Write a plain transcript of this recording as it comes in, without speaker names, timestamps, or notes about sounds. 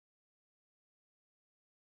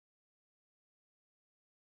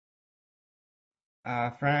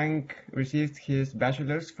Frank received his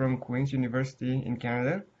bachelor's from Queen's University in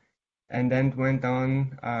Canada and then went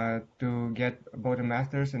on to get both a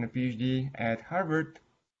master's and a PhD at Harvard.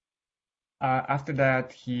 After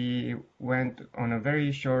that, he went on a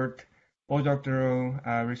very short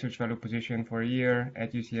postdoctoral research fellow position for a year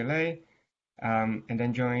at UCLA, and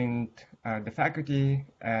then joined the faculty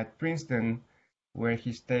at Princeton, where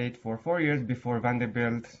he stayed for 4 years before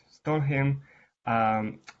Vanderbilt stole him.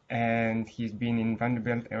 And he's been in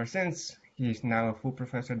Vanderbilt ever since. He's now a full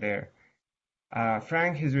professor there.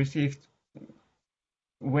 Frank has received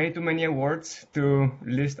way too many awards to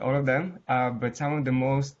list all of them, but some of the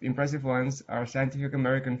most impressive ones are Scientific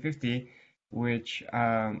American 50, which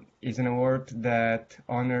is an award that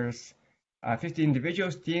honors 50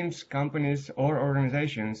 individuals, teams, companies, or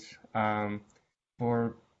organizations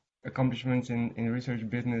for accomplishments in research,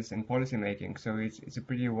 business, and policymaking. So it's a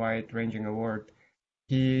pretty wide-ranging award.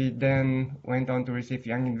 He then went on to receive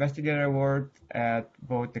Young Investigator Award at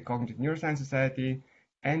both the Cognitive Neuroscience Society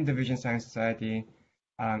and the Vision Science Society,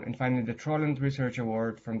 and finally the Troland Research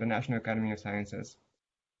Award from the National Academy of Sciences.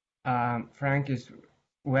 Frank is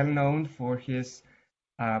well known for his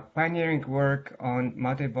pioneering work on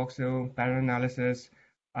multivoxel pattern analysis,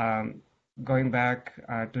 going back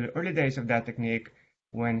to the early days of that technique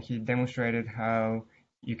when he demonstrated how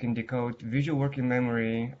you can decode visual working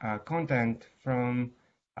memory content from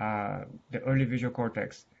the early visual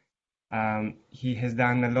cortex. He has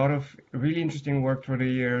done a lot of really interesting work through the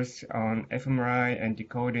years on fMRI and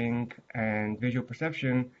decoding and visual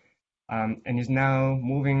perception, and is now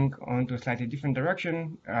moving on to a slightly different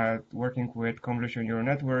direction, working with convolutional neural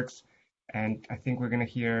networks. And I think we're going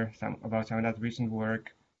to hear about some of that recent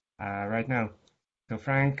work right now. So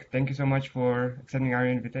Frank, thank you so much for accepting our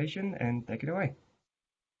invitation, and take it away.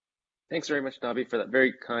 Thanks very much, Davi, for that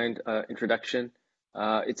very kind introduction.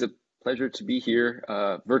 It's a pleasure to be here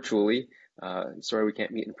virtually. Sorry we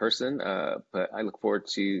can't meet in person, but I look forward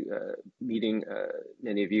to meeting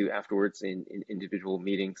many of you afterwards in individual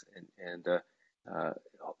meetings, and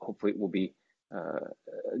hopefully it will be a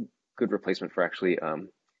good replacement for actually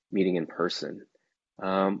meeting in person.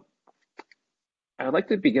 I'd like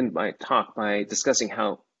to begin my talk by discussing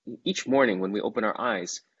how each morning when we open our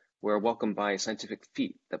eyes, we're welcomed by a scientific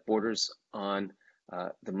feat that borders on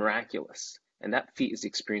the miraculous, and that feat is the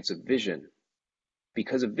experience of vision.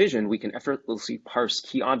 Because of vision, we can effortlessly parse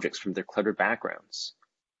key objects from their cluttered backgrounds.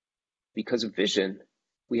 Because of vision,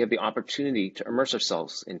 we have the opportunity to immerse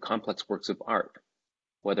ourselves in complex works of art,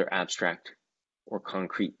 whether abstract or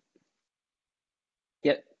concrete.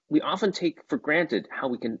 Yet, we often take for granted how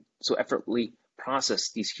we can so effortlessly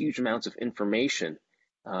process these huge amounts of information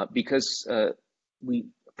because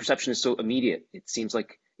perception is so immediate. It seems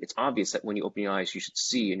like it's obvious that when you open your eyes, you should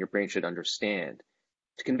see and your brain should understand.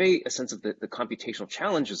 To convey a sense of the computational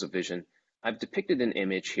challenges of vision, I've depicted an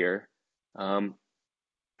image here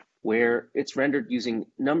where it's rendered using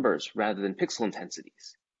numbers rather than pixel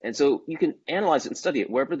intensities. And so you can analyze it and study it.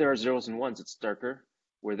 Wherever there are zeros and ones, it's darker.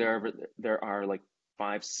 Where there are like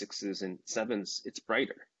 5s, 6s, and 7s, it's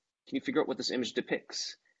brighter. Can you figure out what this image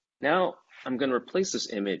depicts? Now I'm going to replace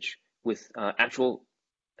this image with actual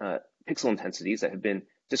pixel intensities that have been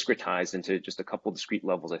discretized into just a couple discrete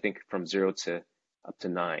levels, I think from 0 to up to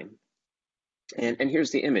 9. And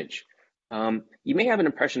here's the image. You may have an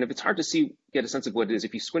impression, if it's hard to get a sense of what it is,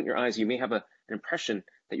 if you squint your eyes, you may have an impression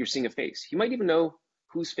that you're seeing a face. You might even know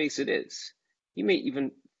whose face it is. You may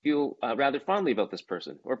even feel rather fondly about this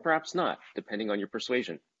person, or perhaps not, depending on your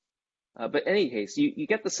persuasion. But in any case, you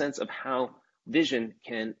get the sense of how vision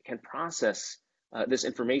can process this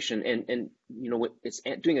information, and it's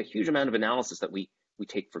doing a huge amount of analysis that we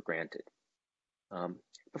take for granted.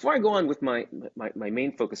 Before I go on with my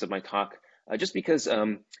main focus of my talk, just because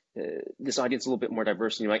this audience is a little bit more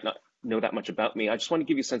diverse and you might not know that much about me, I just want to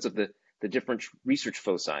give you a sense of the different research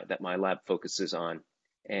foci that my lab focuses on,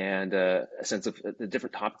 and a sense of the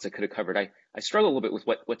different topics I could have covered. I struggle a little bit with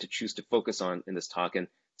what to choose to focus on in this talk, and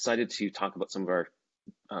decided to talk about some of our,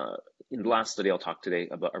 in the last study I'll talk today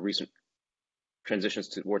about our recent transitions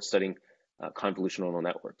towards studying convolutional neural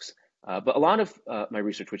networks. But a lot of my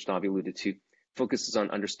research, which Davi alluded to, focuses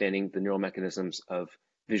on understanding the neural mechanisms of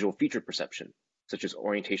visual feature perception, such as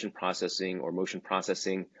orientation processing or motion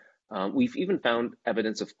processing. We've even found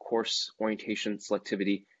evidence of coarse orientation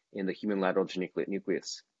selectivity in the human lateral geniculate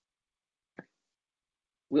nucleus.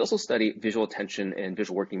 We also study visual attention and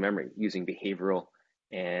visual working memory using behavioral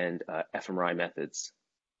and fMRI methods.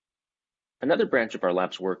 Another branch of our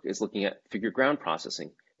lab's work is looking at figure ground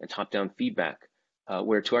processing and top-down feedback,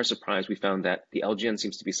 where to our surprise, we found that the LGN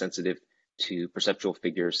seems to be sensitive to perceptual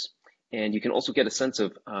figures. And you can also get a sense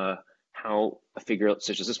of how a figure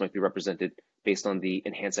such as this might be represented based on the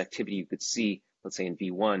enhanced activity you could see, let's say in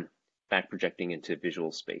V1, back projecting into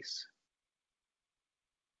visual space.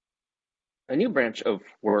 A new branch of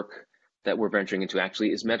work that we're venturing into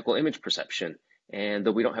actually is medical image perception. And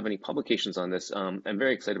though we don't have any publications on this, I'm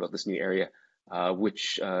very excited about this new area,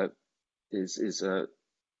 which is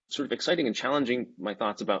sort of exciting and challenging my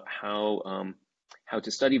thoughts about how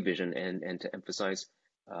to study vision and to emphasize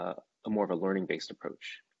a more of a learning-based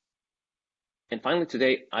approach. And finally,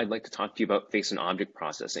 today, I'd like to talk to you about face and object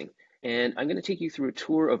processing. And I'm going to take you through a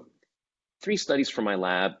tour of 3 studies from my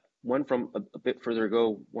lab, one from a bit further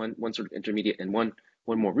ago, one sort of intermediate, and one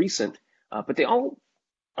more recent. But they all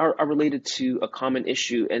are related to a common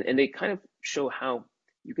issue, and they kind of show how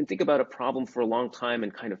you can think about a problem for a long time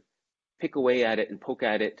and kind of pick away at it and poke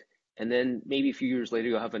at it, and then maybe a few years later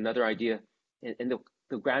you'll have another idea, and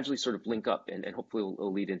they'll gradually sort of link up, and hopefully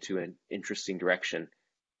it'll lead into an interesting direction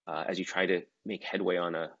as you try to make headway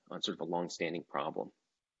on sort of a long-standing problem.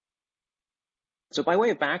 So by way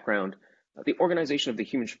of background, the organization of the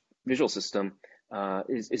human visual system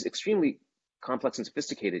is extremely complex and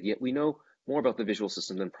sophisticated, yet we know more about the visual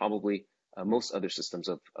system than probably most other systems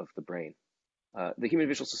of the brain. The human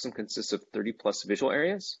visual system consists of 30+ visual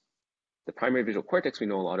areas. The primary visual cortex we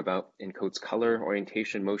know a lot about encodes color,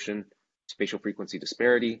 orientation, motion, spatial frequency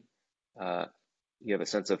disparity. You have a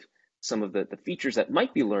sense of some of the features that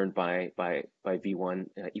might be learned by V1,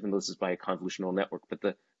 even though this is by a convolutional network, but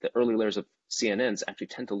the early layers of CNNs actually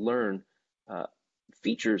tend to learn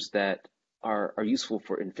features that are useful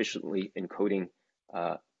for efficiently encoding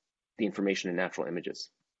the information in natural images.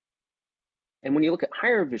 And when you look at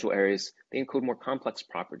higher visual areas, they encode more complex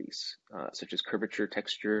properties, such as curvature,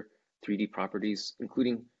 texture, 3D properties,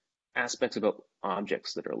 including aspects about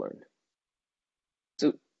objects that are learned.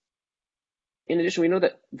 So in addition, we know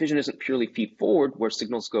that vision isn't purely feed forward, where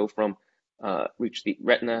signals go from reach the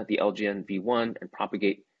retina, the LGN V1, and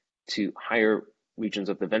propagate to higher regions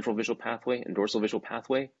of the ventral visual pathway and dorsal visual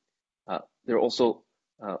pathway. There are also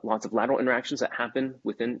lots of lateral interactions that happen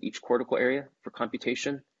within each cortical area for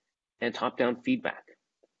computation and top-down feedback.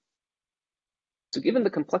 So given the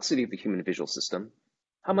complexity of the human visual system,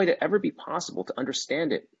 how might it ever be possible to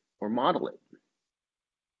understand it or model it?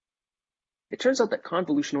 It turns out that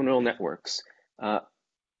convolutional neural networks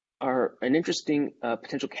are an interesting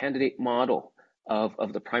potential candidate model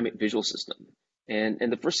of the primate visual system. And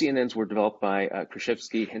the first CNNs were developed by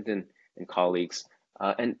Krzyzewski, Hinton, and colleagues,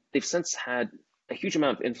 and they've since had a huge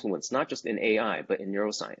amount of influence, not just in AI, but in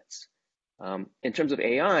neuroscience. In terms of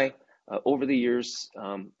AI, over the years,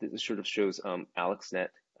 this sort of shows AlexNet,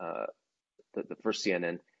 the first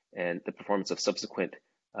CNN, and the performance of subsequent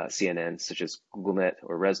CNNs, such as GoogleNet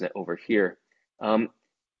or ResNet over here.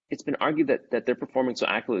 It's been argued that they're performing so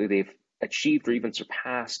accurately they've achieved or even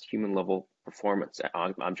surpassed human-level performance at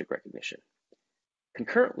object recognition.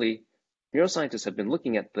 Concurrently, neuroscientists have been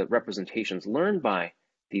looking at the representations learned by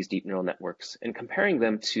these deep neural networks and comparing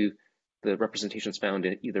them to the representations found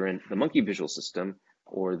either in the monkey visual system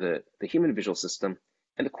or the human visual system.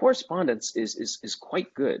 And the correspondence is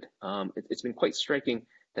quite good. It's been quite striking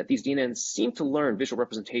that these DNNs seem to learn visual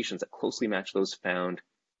representations that closely match those found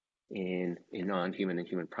in non-human and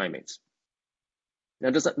human primates.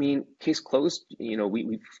 Now, does that mean case closed?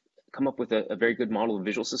 We've come up with a very good model of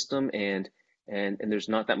visual system and there's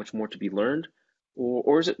not that much more to be learned?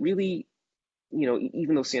 Or is it really,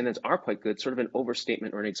 even though CNNs are quite good, sort of an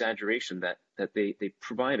overstatement or an exaggeration that they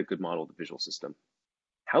provide a good model of the visual system?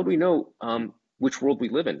 How do we know which world we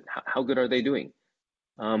live in? How good are they doing?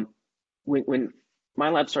 When my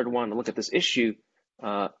lab started wanting to look at this issue,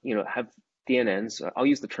 have DNNs, I'll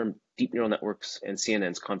use the term deep neural networks and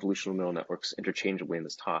CNNs, convolutional neural networks, interchangeably in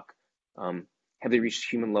this talk. Have they reached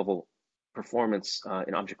human level performance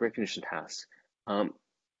in object recognition tasks?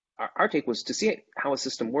 Our take was to see how a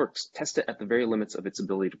system works, test it at the very limits of its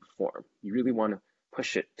ability to perform. You really want to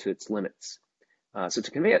push it to its limits. So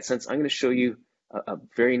to convey that sense, I'm going to show you a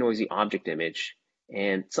very noisy object image.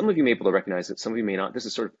 And some of you may be able to recognize it, some of you may not. This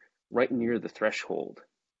is sort of right near the threshold.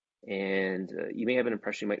 And you may have an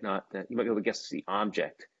impression, you might not, that you might be able to guess the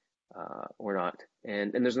object or not.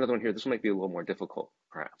 And there's another one here. This one might be a little more difficult,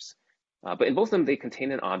 perhaps. But in both of them, they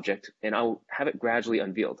contain an object, and I'll have it gradually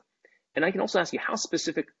unveiled. And I can also ask you, how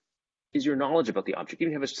specific is your knowledge about the object? You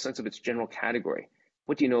even have a sense of its general category.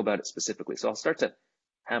 What do you know about it specifically? So I'll start to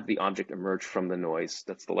have the object emerge from the noise.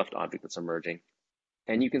 That's the left object that's emerging.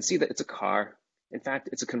 And you can see that it's a car. In fact,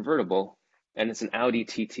 it's a convertible, and it's an Audi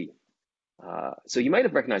TT. So you might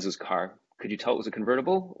have recognized this car. Could you tell it was a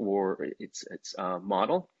convertible or its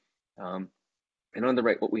model? And on the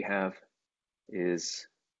right, what we have is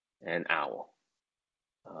an owl.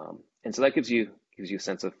 And so that gives you a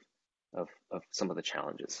sense of some of the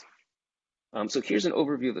challenges. So here's an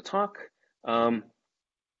overview of the talk. I'll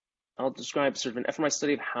describe sort of an fMRI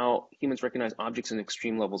study of how humans recognize objects in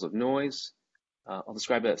extreme levels of noise. I'll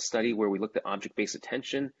describe a study where we looked at object-based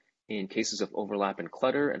attention in cases of overlap and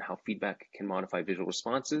clutter and how feedback can modify visual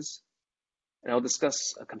responses. And I'll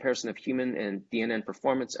discuss a comparison of human and DNN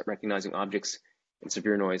performance at recognizing objects in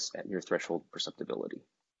severe noise at near threshold perceptibility.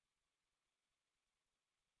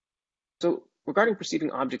 So regarding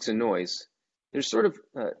perceiving objects in noise, there's sort of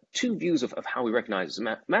two views of how we recognize this.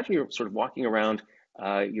 Imagine you're sort of walking around,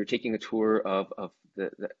 you're taking a tour of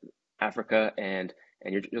the Africa, and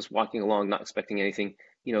you're just walking along, not expecting anything.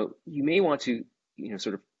 You may want to,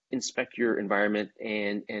 sort of inspect your environment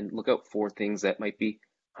and look out for things that might be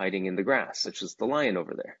hiding in the grass, such as the lion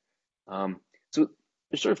over there. So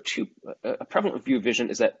there's sort of a prevalent view of vision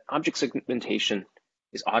is that object segmentation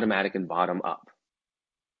is automatic and bottom up,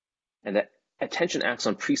 and that attention acts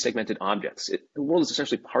on pre-segmented objects. The world is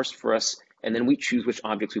essentially parsed for us, and then we choose which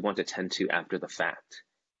objects we want to attend to after the fact.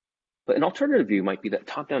 But an alternative view might be that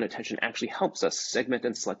top-down attention actually helps us segment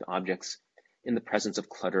and select objects in the presence of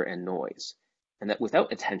clutter and noise, and that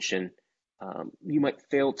without attention, you might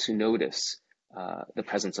fail to notice the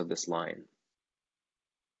presence of this line.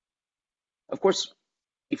 Of course,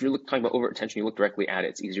 if you're talking about over-attention, you look directly at it,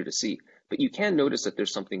 it's easier to see, but you can notice that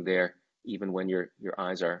there's something there even when your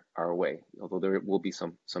eyes are away, although there will be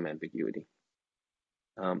some ambiguity.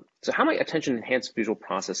 So how might attention enhance visual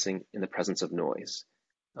processing in the presence of noise?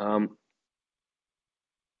 One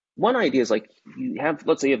idea is like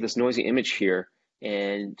let's say you have this noisy image here,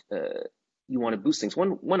 and you want to boost things.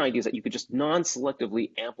 One idea is that you could just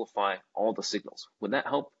non-selectively amplify all the signals. Would that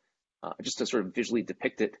help? Just to sort of visually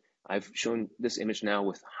depict it, I've shown this image now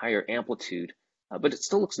with higher amplitude, but it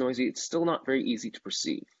still looks noisy. It's still not very easy to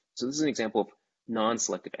perceive. So this is an example of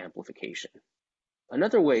non-selective amplification.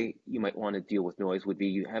 Another way you might want to deal with noise would be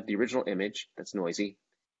you have the original image that's noisy,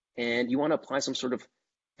 and you want to apply some sort of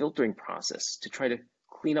filtering process to try to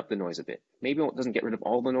clean up the noise a bit. Maybe it doesn't get rid of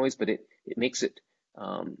all the noise, but it makes it,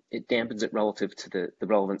 it dampens it relative to the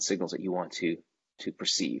relevant signals that you want to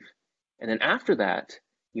perceive. And then after that,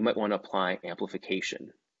 you might want to apply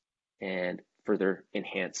amplification and further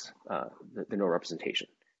enhance the neurorepresentation.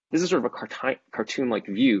 This is sort of a cartoon-like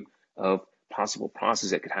view of possible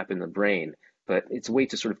processes that could happen in the brain, but it's a way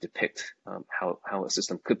to sort of depict how a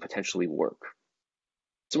system could potentially work.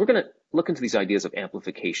 So we're going to look into these ideas of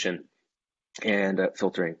amplification and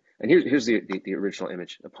filtering. And here's the original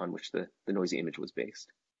image upon which the noisy image was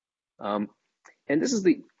based. And this is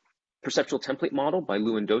the perceptual template model by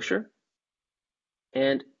Liu and Doscher.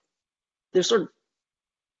 And there's sort of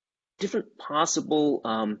different possible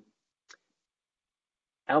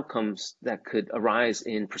outcomes that could arise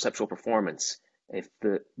in perceptual performance if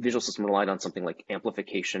the visual system relied on something like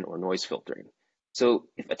amplification or noise filtering. So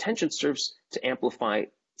if attention serves to amplify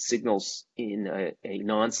signals in a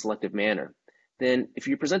non-selective manner, then if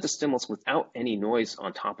you present a stimulus without any noise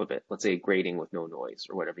on top of it, let's say a grading with no noise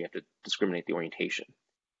or whatever, you have to discriminate the orientation,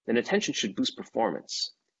 then attention should boost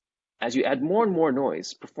performance. As you add more and more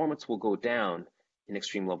noise, performance will go down in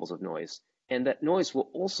extreme levels of noise, and that noise will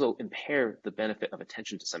also impair the benefit of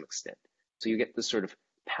attention to some extent. So you get this sort of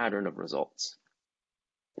pattern of results.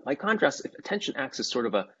 By contrast, if attention acts as sort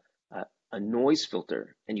of a noise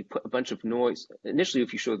filter, and you put a bunch of noise, initially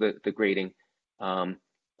if you show the grading,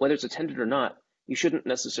 whether it's attended or not, you shouldn't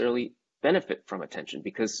necessarily benefit from attention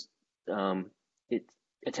because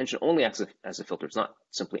attention only acts as a filter. It's not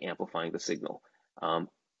simply amplifying the signal.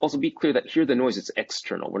 Also be clear that here the noise is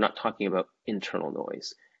external. We're not talking about internal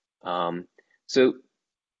noise. So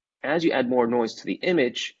as you add more noise to the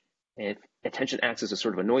image, if attention acts as a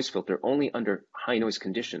sort of a noise filter, only under high noise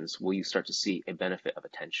conditions will you start to see a benefit of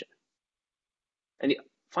attention. And the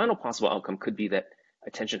final possible outcome could be that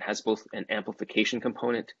attention has both an amplification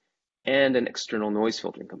component and an external noise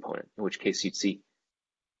filtering component, in which case you'd see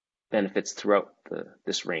benefits throughout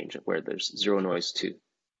this range of where there's zero noise to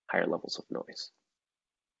higher levels of noise.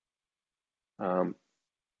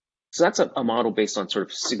 So that's a model based on sort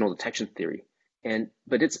of signal detection theory,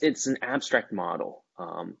 but it's an abstract model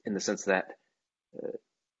in the sense that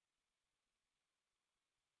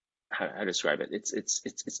how to describe it?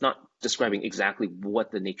 It's not describing exactly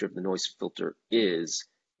what the nature of the noise filter is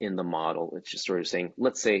in the model. It's just sort of saying,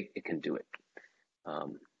 let's say it can do it.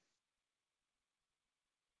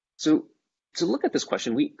 So to look at this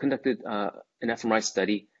question, we conducted an fMRI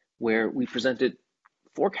study where we presented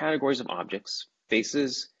 4 categories of objects: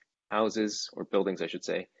 faces, houses, or buildings, I should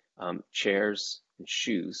say, chairs, and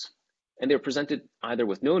shoes. And they were presented either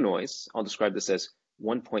with no noise. I'll describe this as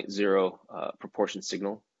 1.0 proportion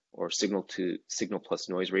signal, or signal to signal plus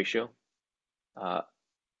noise ratio,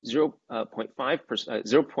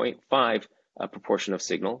 0.5 proportion of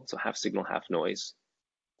signal, so half signal, half noise,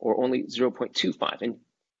 or only 0.25. And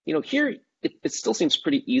here it still seems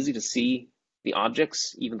pretty easy to see the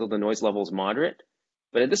objects, even though the noise level is moderate.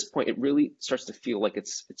 But at this point, it really starts to feel like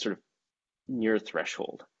it's sort of near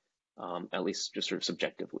threshold, at least just sort of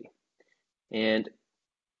subjectively. And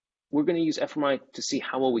we're going to use fMRI to see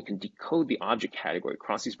how well we can decode the object category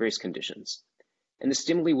across these various conditions. And the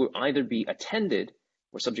stimuli will either be attended,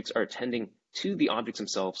 where subjects are attending to the objects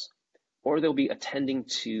themselves, or they'll be attending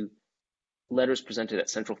to letters presented at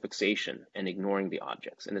central fixation and ignoring the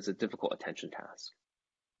objects. And it's a difficult attention task.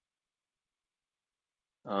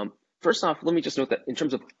 First off, let me just note that in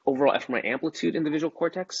terms of overall fMRI amplitude in the visual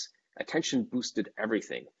cortex, attention boosted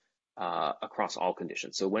everything across all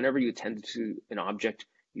conditions. So whenever you attended to an object,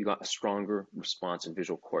 you got a stronger response in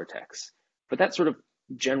visual cortex. But that sort of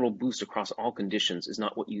general boost across all conditions is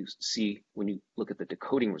not what you see when you look at the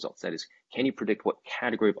decoding results. That is, can you predict what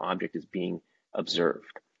category of object is being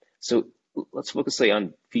observed? So let's focus, say,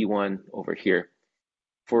 on V1 over here.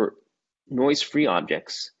 For noise-free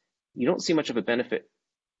objects, you don't see much of a benefit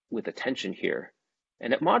with attention here.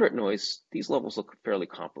 And at moderate noise, these levels look fairly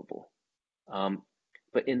comparable.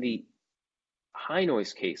 But in the high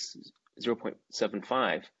noise case,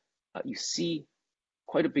 0.75, you see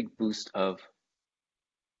quite a big boost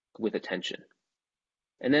with attention.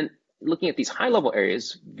 And then looking at these high level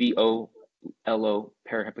areas, VO, LO,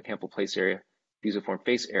 parahippocampal place area, fusiform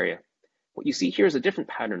face area, what you see here is a different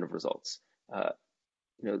pattern of results.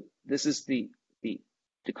 This is the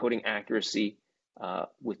decoding accuracy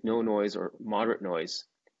with no noise or moderate noise.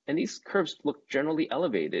 And these curves look generally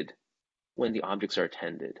elevated when the objects are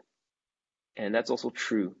attended. And that's also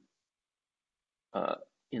true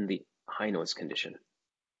in the high noise condition.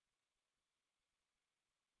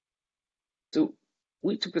 So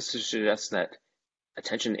we took this to suggest that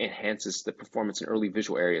attention enhances the performance in early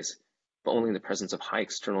visual areas, but only in the presence of high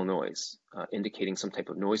external noise, indicating some type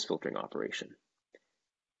of noise filtering operation.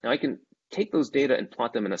 Now I can take those data and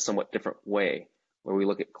plot them in a somewhat different way, where we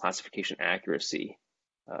look at classification accuracy.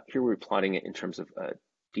 Here we're plotting it in terms of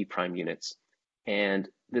D prime units. And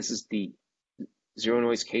this is the zero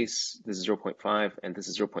noise case, this is 0.5, and this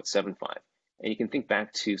is 0.75. And you can think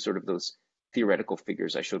back to sort of those theoretical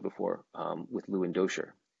figures I showed before with Liu and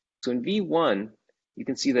Dosher. So in V1, you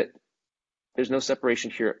can see that there's no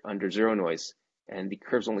separation here under zero noise, and the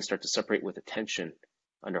curves only start to separate with attention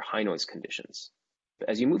under high noise conditions. But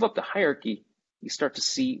as you move up the hierarchy, you start to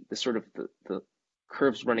see the sort of the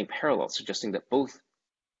curves running parallel, suggesting that both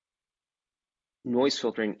noise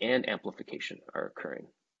filtering and amplification are occurring.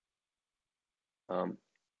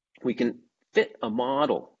 We can fit a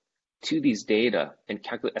model to these data and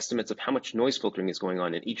calculate estimates of how much noise filtering is going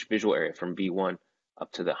on in each visual area from V1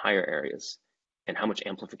 up to the higher areas, and how much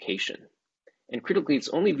amplification. And critically, it's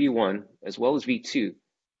only V1 as well as V2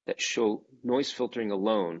 that show noise filtering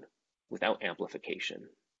alone without amplification.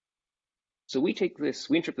 So we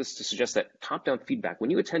interpret this to suggest that top-down feedback, when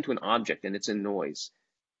you attend to an object and it's in noise,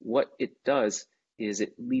 what it does is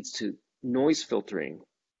it leads to noise filtering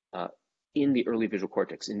in the early visual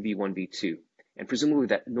cortex in V1, V2. And presumably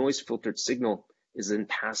that noise filtered signal is then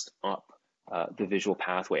passed up the visual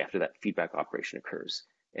pathway after that feedback operation occurs,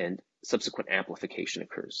 and subsequent amplification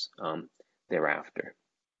occurs thereafter.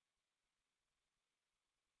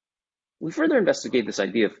 We further investigate this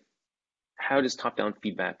idea of how does top-down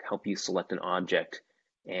feedback help you select an object,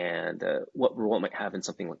 and what role it might have in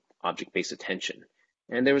something like object-based attention.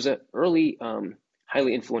 And there was an early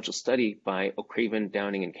highly influential study by O'Craven,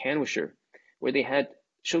 Downing, and Canwisher, where they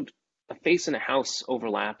showed a face and a house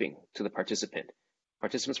overlapping to the participant.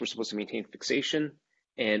 Participants were supposed to maintain fixation,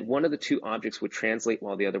 and one of the two objects would translate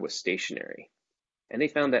while the other was stationary. And they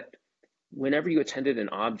found that whenever you attended an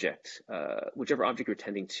object, whichever object you're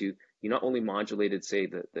attending to, you not only modulated, say,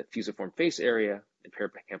 the fusiform face area and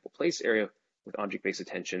parahippocampal place area with object-based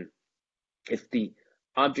attention. If the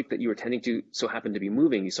object that you were attending to so happened to be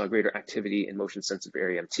moving, you saw greater activity in motion-sensitive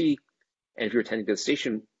area MT. And if you were attending to the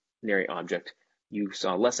stationary object, you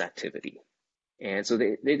saw less activity. And so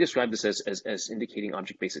they describe this as indicating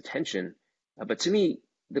object-based attention. But to me,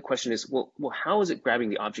 the question is, well, how is it grabbing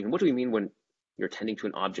the object? And what do we mean when you're attending to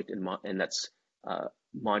an object and that's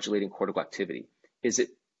modulating cortical activity? Is it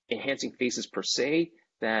enhancing faces per se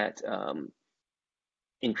that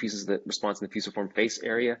increases the response in the fusiform face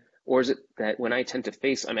area? Or is it that when I attend to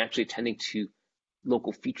face, I'm actually attending to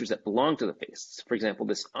local features that belong to the face? For example,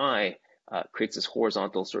 this eye creates this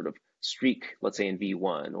horizontal sort of streak, let's say in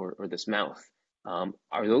V1, or this mouth.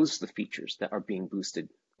 Are those the features that are being boosted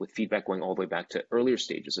with feedback going all the way back to earlier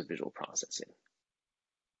stages of visual processing.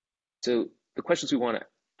 So the questions we want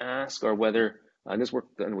to ask are whether, and this work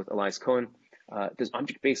done with Elias Cohen, does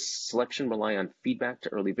object-based selection rely on feedback to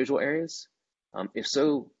early visual areas? If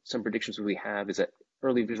so, some predictions we have is that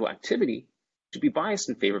early visual activity should be biased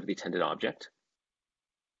in favor of the attended object.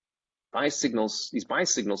 These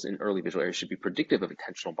bias signals in early visual areas should be predictive of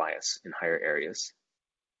attentional bias in higher areas.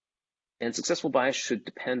 And successful bias should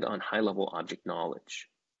depend on high-level object knowledge.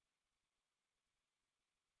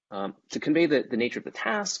 To convey the nature of the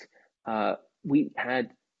task, we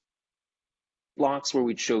had blocks where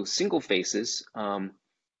we'd show single faces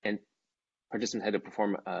and participants had to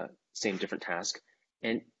perform same different task,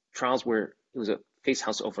 and trials where it was a face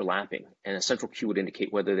house overlapping and a central cue would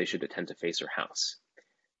indicate whether they should attend to face or house.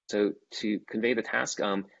 So to convey the task,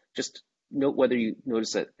 just note whether you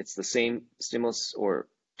notice that it's the same stimulus or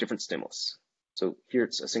different stimulus. So here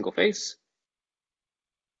it's a single face.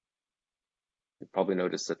 You probably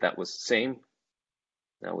noticed that that was the same.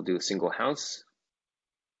 Now we'll do a single house.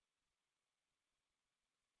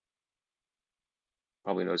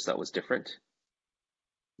 Probably noticed that was different.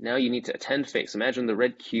 Now you need to attend face. Imagine the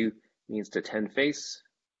red cue means to attend face.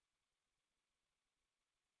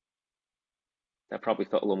 That probably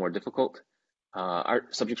felt a little more difficult. Our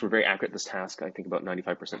subjects were very accurate at this task. I think about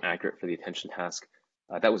 95% accurate for the attention task.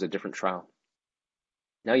 That was a different trial.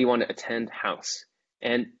 Now you want to attend house.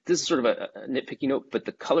 And this is sort of a nitpicky note, but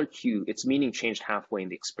the color cue, its meaning changed halfway in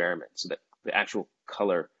the experiment so that the actual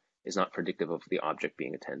color is not predictive of the object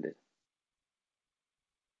being attended.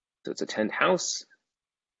 So it's attend house.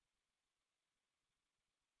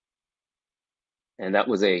 And that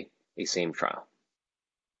was a same trial.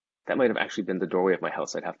 That might have actually been the doorway of my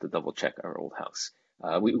house. I'd have to double check our old house.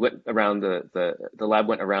 We went around the lab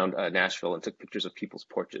went around Nashville and took pictures of people's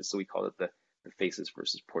porches. So we called it the faces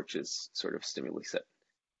versus porches sort of stimuli set.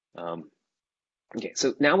 Okay,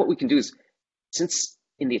 so now what we can do is, since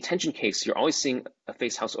in the attention case, you're always seeing a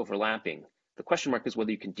face house overlapping, the question mark is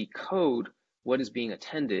whether you can decode what is being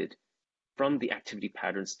attended from the activity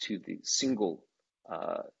patterns to the single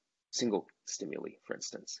stimuli, for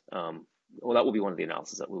instance. Well, that will be one of the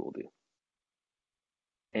analyses that we will do.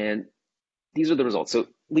 And these are the results. So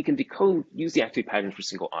we can use the activity patterns for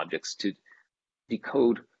single objects to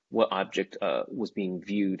decode what object was being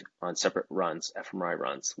viewed on separate runs, fMRI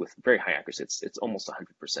runs, with very high accuracy. It's almost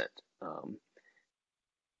 100%.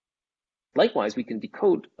 Likewise, we can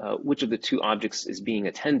decode which of the two objects is being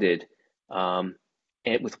attended, and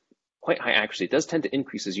with quite high accuracy. It does tend to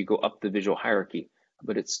increase as you go up the visual hierarchy,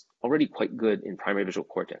 but it's already quite good in primary visual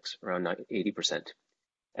cortex, around 80%.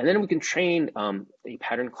 And then we can train a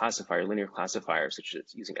pattern classifier, linear classifier, such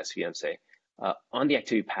as using SVM, say, on the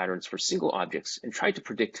activity patterns for single objects and try to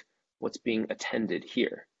predict what's being attended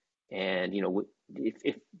here. And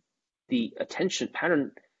if the attention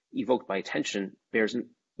pattern evoked by attention bears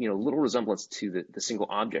little resemblance to the single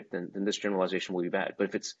object, then this generalization will be bad. But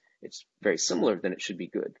if it's very similar, then it should be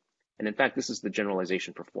good. And in fact, this is the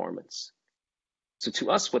generalization performance. So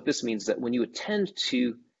to us, what this means is that when you attend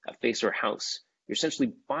to a face or a house, you're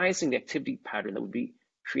essentially biasing the activity pattern that would be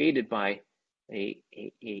created by a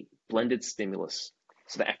blended stimulus.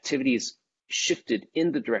 So the activity is shifted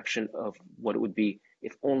in the direction of what it would be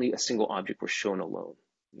if only a single object were shown alone.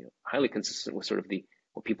 Highly consistent with sort of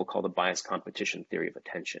what people call the bias competition theory of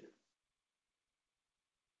attention.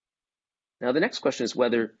 Now, the next question is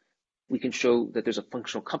whether we can show that there's a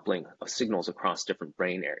functional coupling of signals across different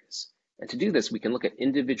brain areas. And to do this, we can look at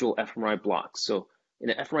individual fMRI blocks. So in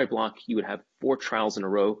an fMRI block, you would have 4 trials in a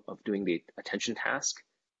row of doing the attention task.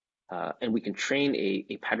 And we can train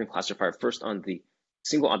a pattern classifier first on the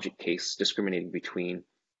single object case, discriminating between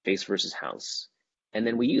face versus house. And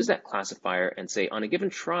then we use that classifier and say, on a given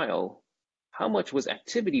trial, how much was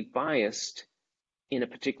activity biased in a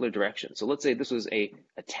particular direction? So let's say this was a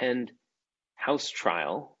attend house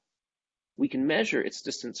trial. We can measure its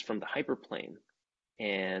distance from the hyperplane.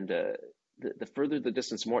 And the further the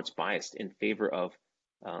distance, more it's biased in favor of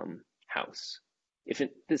house. If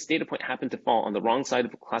this data point happened to fall on the wrong side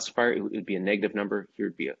of the classifier, it would be a negative number. Here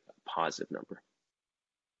would be a positive number.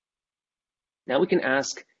 Now we can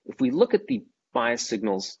ask, if we look at the bias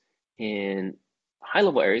signals in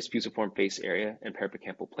high-level areas, fusiform face area and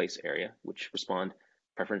peripacampal place area, which respond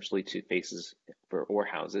preferentially to faces or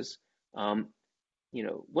houses,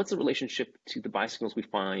 what's the relationship to the bias signals we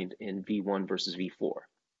find in V1 versus V4?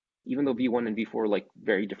 Even though V1 and V4 are like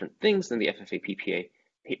very different things than the FFA PPA,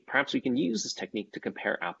 perhaps we can use this technique to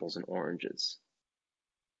compare apples and oranges.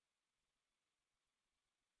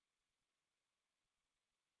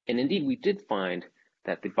 And indeed, we did find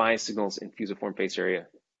that the bias signals in fusiform face area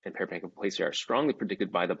and parapancreatic aplasia are strongly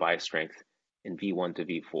predicted by the bias strength in V1 to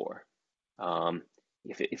V4.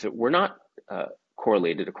 If it were not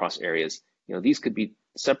correlated across areas, these could be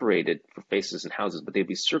separated for faces and houses, but they'd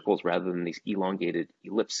be circles rather than these elongated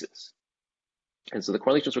ellipses. And so the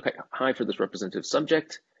correlations were quite high for this representative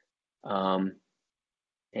subject.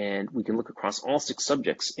 And we can look across all 6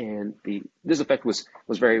 subjects, and this effect was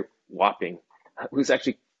very whopping. It was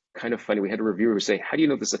actually kind of funny. We had a reviewer say, how do you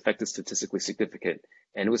know this effect is statistically significant?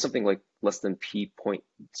 And it was something like less than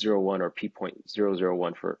p.01 or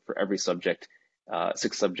p.001 for every subject,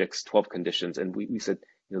 6 subjects, 12 conditions. And we said,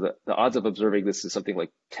 the odds of observing this is something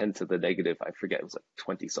like 10 to the negative, I forget, it was like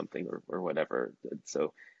 20 something or whatever.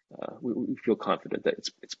 So we feel confident that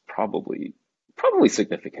it's probably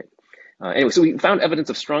significant. Anyway, so we found evidence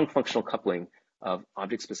of strong functional coupling of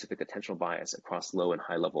object-specific attentional bias across low and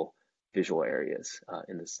high-level visual areas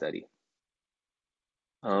in this study.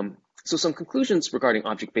 So some conclusions regarding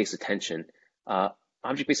object-based attention.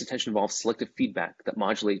 Object-based attention involves selective feedback that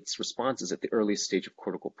modulates responses at the earliest stage of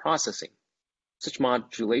cortical processing. Such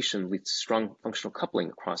modulation leads to strong functional coupling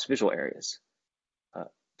across visual areas.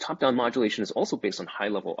 Top-down modulation is also based on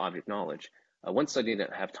high-level object knowledge. One study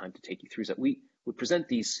that I have time to take you through is that we would present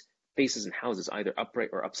these faces and houses either upright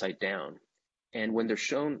or upside down. And when they're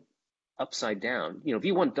shown upside down,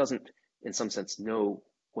 V1 doesn't, in some sense, know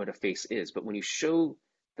what a face is, but when you show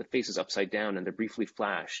the faces upside down and they're briefly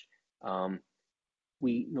flashed,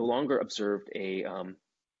 we no longer observed a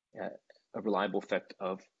reliable effect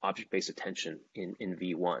of object-based attention in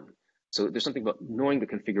V1. So there's something about knowing the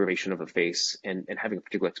configuration of a face and having a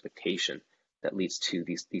particular expectation that leads to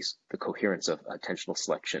the coherence of attentional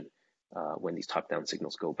selection when these top-down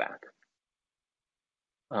signals go back.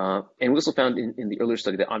 And we also found in the earlier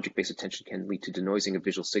study that object-based attention can lead to denoising of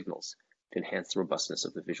visual signals to enhance the robustness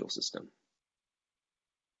of the visual system.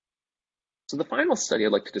 So the final study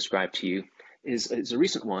I'd like to describe to you is a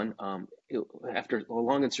recent one. After a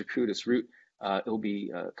long and circuitous route, it will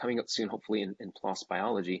be coming up soon, hopefully in PLOS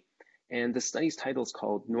Biology. And the study's title is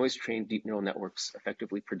called Noise-Trained Deep Neural Networks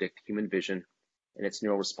Effectively Predict Human Vision and Its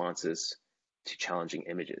Neural Responses to Challenging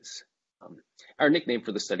Images. Our nickname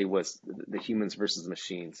for the study was the humans versus the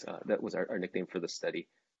machines. That was our nickname for the study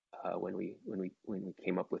when we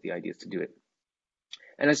came up with the ideas to do it.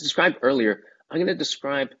 And as described earlier, I'm going to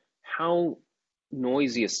describe how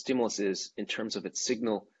noisy a stimulus is in terms of its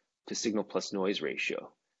signal to signal plus noise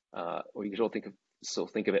ratio. Or you could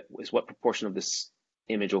think of it as what proportion of this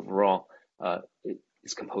image overall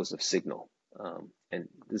is composed of signal. And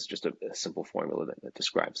this is just a simple formula that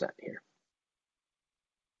describes that here.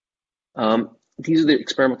 These are the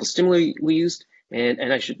experimental stimuli we used,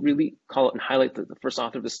 and I should really call it and highlight the first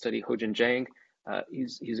author of this study, Hojin Zhang.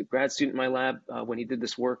 He's a grad student in my lab when he did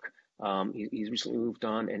this work. He's recently moved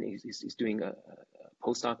on, and he's doing a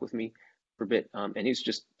postdoc with me for a bit, and he's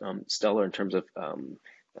just stellar in terms of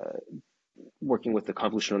working with the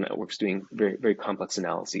convolutional networks, doing very, very complex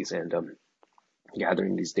analyses and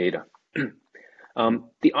gathering these data.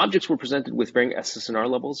 The objects were presented with varying SSNR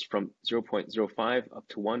levels from 0.05 up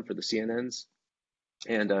to 1 for the CNNs,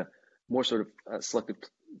 and more sort of selective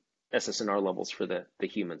SSNR levels for the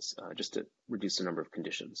humans, just to reduce the number of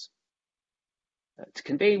conditions. To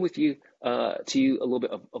convey to you a little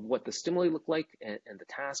bit of what the stimuli look like and the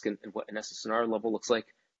task and what an SSNR level looks like.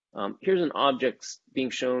 Here's an object being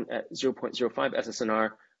shown at 0.05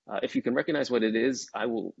 SSNR. If you can recognize what it is, I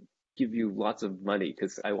will give you lots of money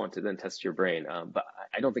because I want to then test your brain. But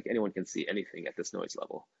I don't think anyone can see anything at this noise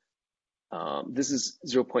level. This is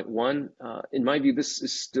 0.1. In my view, this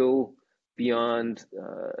is still beyond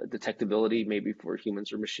detectability, maybe for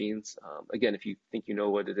humans or machines. Again, if you think you know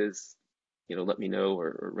what it is, let me know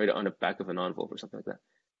or write it on the back of an envelope or something like that.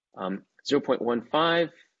 0.15,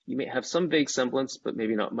 you may have some vague semblance, but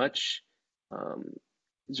maybe not much.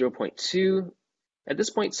 0.2, at this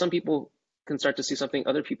point, some people can start to see something,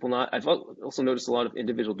 other people not. I've also noticed a lot of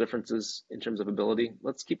individual differences in terms of ability.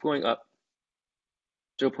 Let's keep going up.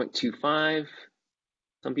 0.25,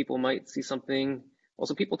 some people might see something.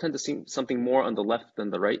 Also, people tend to see something more on the left than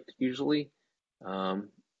the right, usually.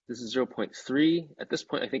 This is 0.3. At this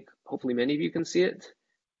point, I think hopefully many of you can see it.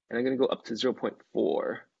 And I'm going to go up to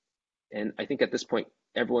 0.4. And I think at this point,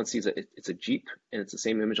 everyone sees that it's a Jeep and it's the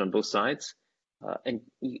same image on both sides. And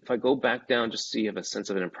if I go back down just so you have a sense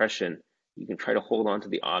of an impression, you can try to hold on to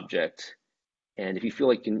the object. And if you feel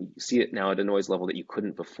like you can see it now at a noise level that you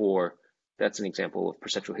couldn't before, that's an example of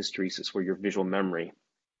perceptual hysteresis where your visual memory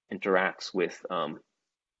interacts with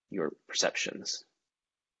your perceptions.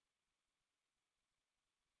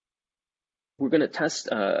 We're going to test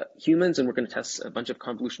humans, and we're going to test a bunch of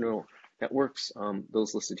convolutional networks,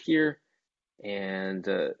 those listed here. And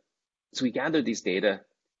so we gathered these data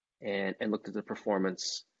and looked at the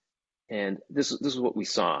performance. And this is what we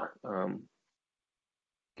saw. You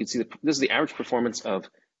can see this is the average performance of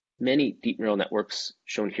many deep neural networks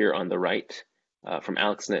shown here on the right, from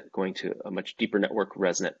AlexNet going to a much deeper network,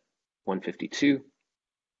 ResNet 152.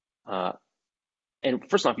 And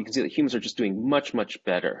first off, you can see that humans are just doing much, much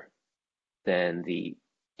better than the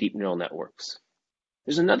deep neural networks.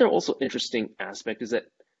 There's another also interesting aspect, is that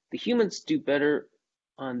the humans do better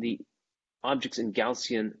on the objects in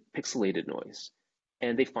Gaussian pixelated noise.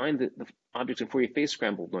 And they find that the objects in Fourier phase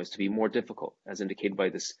scrambled noise to be more difficult, as indicated by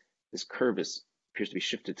this curve appears to be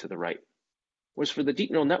shifted to the right. Whereas for the deep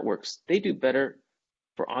neural networks, they do better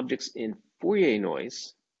for objects in Fourier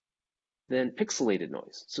noise than pixelated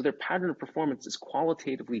noise. So their pattern of performance is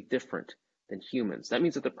qualitatively different than humans. That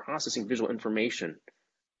means that they're processing visual information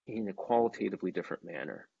in a qualitatively different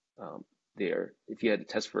manner. If you had a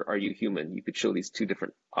test for are you human, you could show these two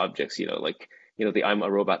different objects, like the I'm a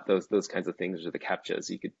robot, those kinds of things, or the CAPTCHAs.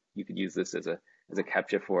 You could use this as a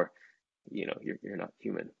CAPTCHA for you're not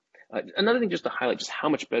human. Another thing just to highlight just how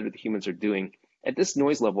much better the humans are doing at this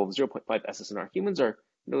noise level of 0.5 SSNR. Humans are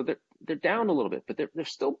they're down a little bit, but they're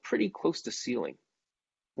still pretty close to ceiling,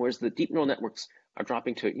 whereas the deep neural networks are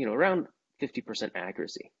dropping to around 50%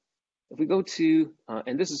 accuracy. If we go to,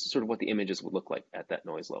 and this is sort of what the images would look like at that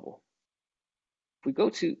noise level. If we go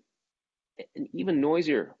to an even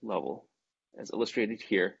noisier level, as illustrated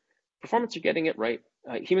here, performance are getting it right.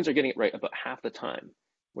 Humans are getting it right about half the time,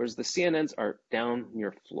 whereas the CNNs are down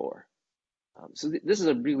near floor. So this is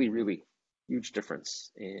a really, really huge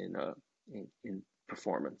difference in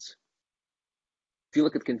performance. If you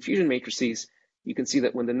look at the confusion matrices, you can see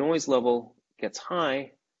that when the noise level gets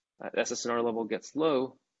high, the SSNR level gets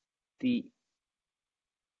low, the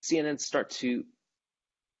CNNs start to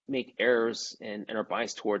make errors and are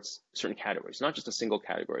biased towards certain categories, not just a single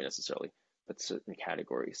category necessarily, but certain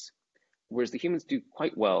categories. Whereas the humans do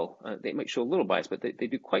quite well. They might show a little bias, but they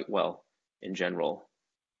do quite well in general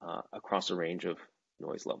across a range of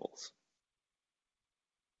noise levels.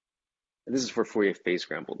 And this is for Fourier phase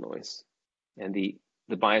scrambled noise. And the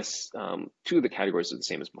bias, two of the categories are the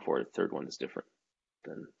same as before. The third one is different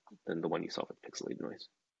than the one you saw for pixelated noise.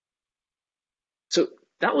 So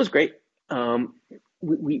that was great.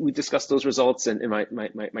 We discussed those results, and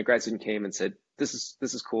my grad student came and said, this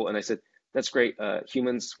is cool. And I said, that's great.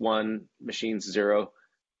 Humans 1, machines 0.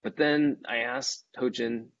 But then I asked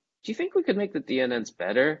Ho-Jin, do you think we could make the DNNs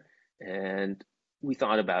better? And we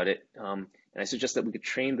thought about it. And I suggest that we could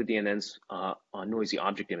train the DNNs on noisy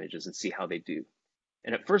object images and see how they do.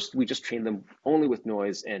 And at first, we just trained them only with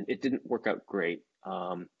noise, and it didn't work out great,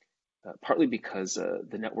 partly because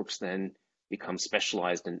the networks then become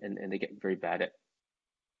specialized and they get very bad at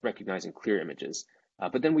recognizing clear images.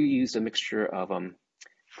 But then we used a mixture of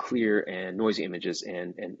clear and noisy images,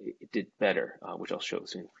 and it did better, which I'll show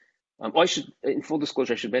soon. In full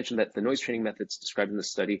disclosure, I should mention that the noise training methods described in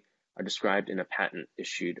this study are described in a patent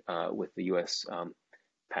issued with the US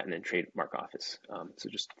Patent and Trademark Office. So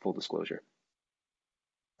just full disclosure.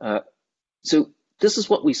 So this is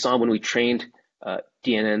what we saw when we trained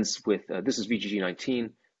DNNs with, this is VGG19,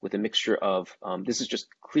 with a mixture of, this is just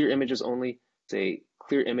clear images only, say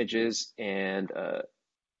clear images and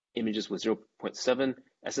images with 0.7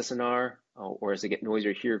 SSNR, or as they get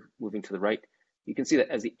noisier here, moving to the right, you can see that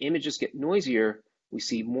as the images get noisier, we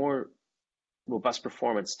see more robust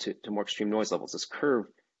performance to more extreme noise levels. This curve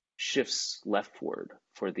shifts leftward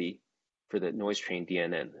for the noise trained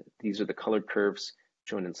DNN. These are the colored curves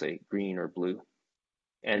shown in, say, green or blue.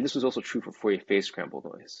 And this was also true for Fourier phase scrambled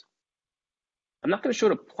noise. I'm not going to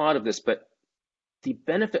show a plot of this, but the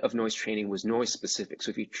benefit of noise training was noise specific. So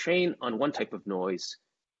if you train on one type of noise,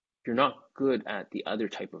 you're not good at the other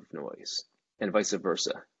type of noise, and vice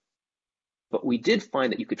versa. But we did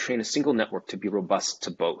find that you could train a single network to be robust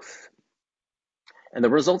to both. And the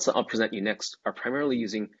results that I'll present you next are primarily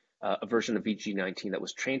using a version of VG19 that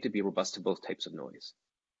was trained to be robust to both types of noise.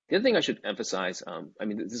 The other thing I should emphasize,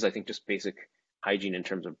 this is, I think, just basic hygiene in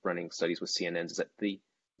terms of running studies with CNNs, is that the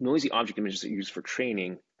noisy object images that you use for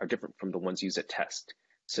training are different from the ones used at test.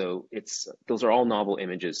 So those are all novel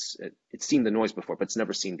images. It's seen the noise before, but it's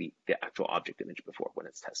never seen the actual object image before when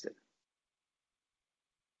it's tested.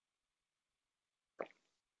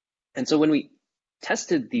 And so when we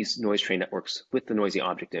tested these noise train networks with the noisy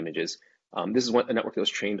object images, this is a network that was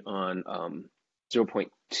trained on 0.2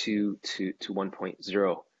 to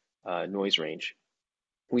 1.0 noise range.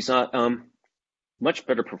 We saw much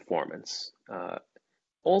better performance.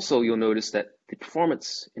 Also, you'll notice that the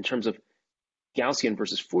performance in terms of Gaussian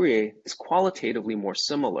versus Fourier is qualitatively more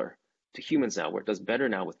similar to humans now, where it does better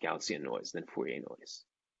now with Gaussian noise than Fourier noise.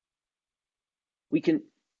 We can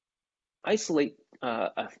isolate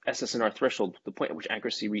a SSNR threshold, the point at which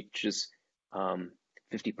accuracy reaches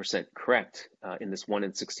 50% correct in this 1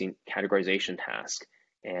 in 16 categorization task,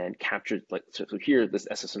 and captured, like, so here, this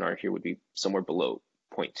SSNR here would be somewhere below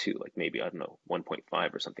 0.2, like maybe, I don't know,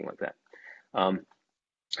 1.5 or something like that. And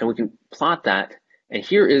we can plot that, and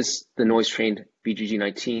here is the noise-trained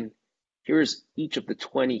VGG19. Here is each of the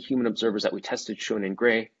 20 human observers that we tested, shown in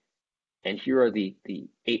gray, and here are the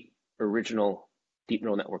 8 original deep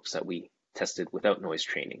neural networks that we tested without noise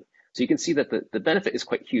training. So you can see that the benefit is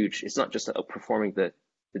quite huge. It's not just outperforming the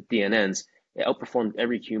DNNs, it outperformed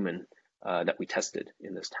every human that we tested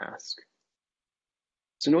in this task.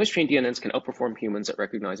 So noise-trained DNNs can outperform humans at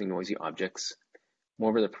recognizing noisy objects.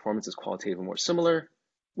 Moreover, the performance is qualitative and more similar.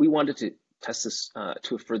 We wanted to test this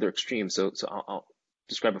to a further extreme, so I'll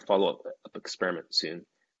describe a follow-up experiment soon.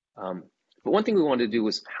 But one thing we wanted to do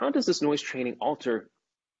was, how does this noise training alter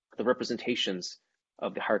the representations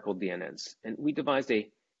of the hierarchical DNNs? And we devised a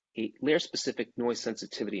layer-specific noise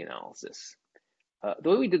sensitivity analysis. The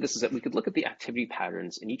way we did this is that we could look at the activity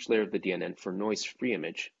patterns in each layer of the DNN for noise-free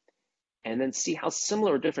image, and then see how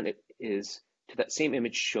similar or different it is to that same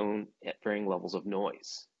image shown at varying levels of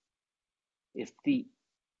noise. If the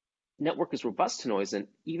network is robust to noise, then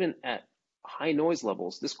even at high noise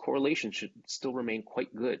levels, this correlation should still remain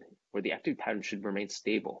quite good, where the activity pattern should remain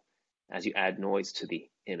stable as you add noise to the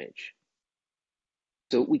image.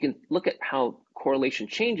 So we can look at how correlation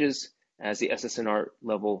changes as the SSNR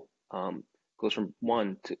level goes from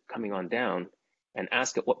 1 to coming on down, and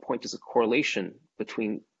ask at what point does the correlation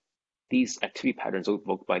between these activity patterns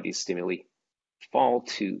evoked by these stimuli fall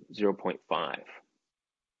to 0.5.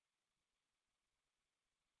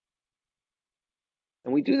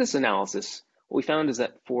 And we do this analysis. What we found is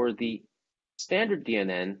that for the standard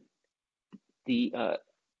DNN, the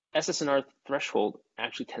SSNR threshold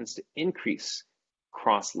actually tends to increase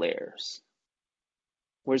across layers.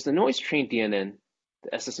 Whereas the noise-trained DNN,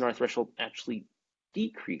 the SSNR threshold actually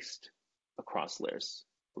decreased across layers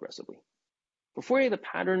progressively. For Fourier, the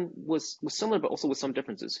pattern was similar, but also with some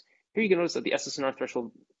differences. Here you can notice that the SSNR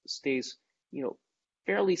threshold stays,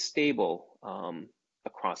 fairly stable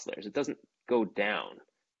across layers. It doesn't go down,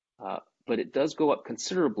 but it does go up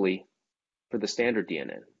considerably for the standard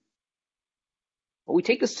DNN. What we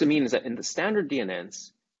take this to mean is that in the standard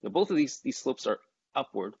DNNs, both of these slopes are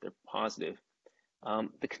upward, they're positive.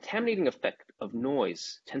 The contaminating effect of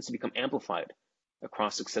noise tends to become amplified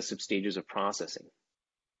across successive stages of processing.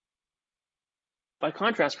 By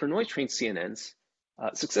contrast, for noise-trained CNNs,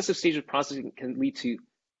 successive stages of processing can lead to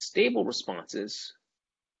stable responses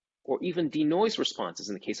or even denoise responses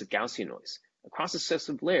in the case of Gaussian noise. Across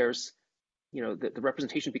successive layers, the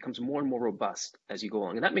representation becomes more and more robust as you go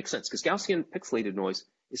along. And that makes sense because Gaussian pixelated noise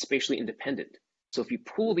is spatially independent. So if you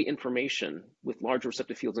pool the information with large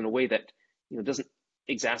receptive fields in a way that isn't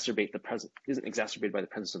exacerbated by the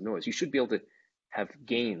presence of noise, you should be able to have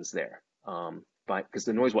gains there because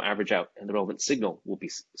the noise will average out and the relevant signal will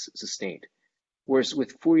be sustained. Whereas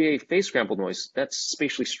with Fourier phase scrambled noise, that's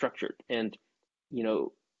spatially structured, and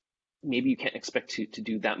maybe you can't expect to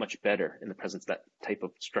do that much better in the presence of that type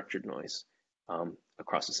of structured noise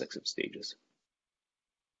across successive stages.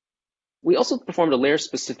 We also performed a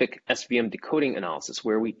layer-specific SVM decoding analysis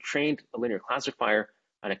where we trained a linear classifier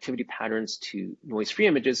on activity patterns to noise-free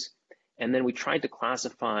images, and then we tried to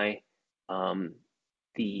classify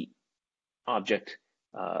the object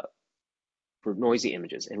for noisy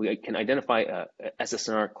images, and we can identify a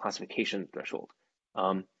SSNR classification threshold.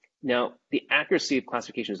 Now, the accuracy of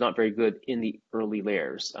classification is not very good in the early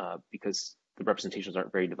layers because the representations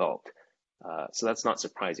aren't very developed. So that's not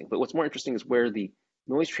surprising. But what's more interesting is where the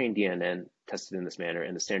noise-trained DNN tested in this manner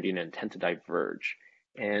and the standard DNN tend to diverge.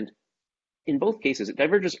 And in both cases, it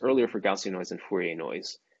diverges earlier for Gaussian noise and Fourier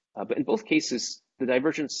noise. But in both cases, the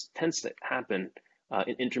divergence tends to happen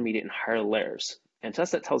in intermediate and higher layers. And to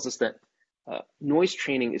us, that tells us that noise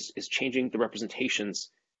training is changing the representations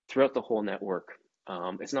throughout the whole network.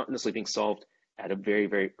 It's not necessarily being solved at a very,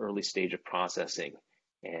 very early stage of processing.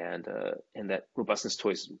 And that robustness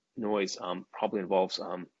noise probably involves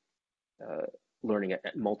learning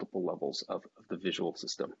at multiple levels of the visual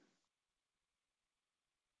system.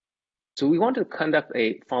 So we wanted to conduct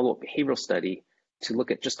a follow-up behavioral study to look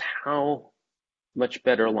at just how much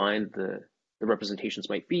better aligned the representations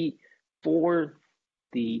might be for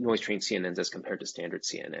the noise-trained CNNs as compared to standard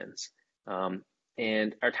CNNs.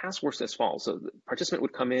 And our task works as follows. So the participant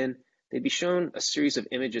would come in, they'd be shown a series of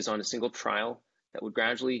images on a single trial that would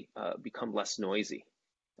gradually become less noisy.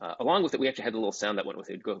 Along with it, we actually had a little sound that went with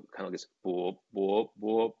it. It'd go kind of like this, boop, boop,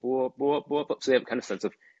 boop, boop, boop, boop, boop. So they have kind of sense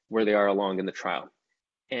of where they are along in the trial.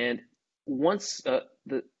 And once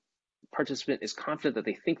the participant is confident that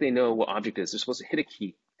they think they know what object it is, they're supposed to hit a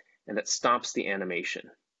key, and that stops the animation.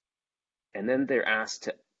 And then they're asked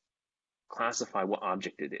to classify what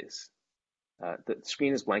object it is. The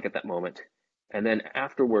screen is blank at that moment. And then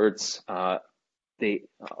afterwards, I'll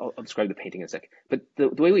describe the painting in a sec. But the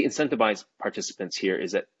way we incentivize participants here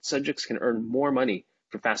is that subjects can earn more money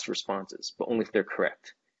for faster responses, but only if they're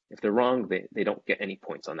correct. If they're wrong, they don't get any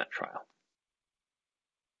points on that trial.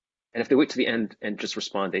 And if they wait to the end and just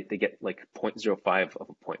respond, they get like 0.05 of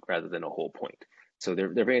a point rather than a whole point. So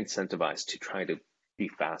they're very incentivized to try to be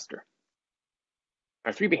faster.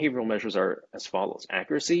 Our 3 behavioral measures are as follows: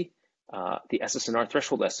 accuracy, the SSNR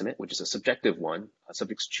threshold estimate, which is a subjective one.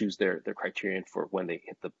 Subjects choose their criterion for when they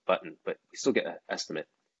hit the button, but we still get an estimate.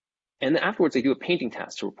 And then afterwards, they do a painting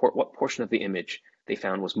task to report what portion of the image they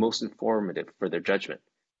found was most informative for their judgment.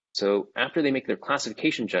 So after they make their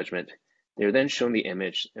classification judgment, they're then shown the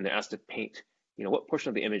image and they're asked to paint, what portion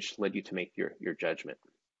of the image led you to make your judgment.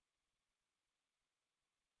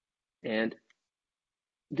 And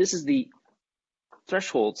this is the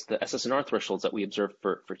thresholds, the SSNR thresholds that we observe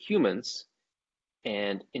for humans,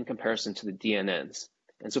 and in comparison to the DNNs.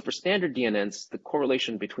 And so for standard DNNs, the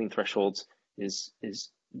correlation between thresholds is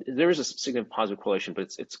there is a significant positive correlation,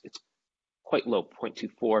 but it's quite low,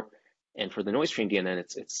 0.24. And for the noise trained DNN,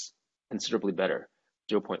 it's considerably better,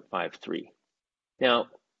 0.53. Now,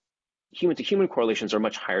 human to human correlations are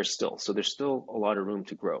much higher still, so there's still a lot of room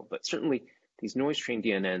to grow. But certainly these noise trained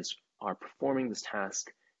DNNs are performing this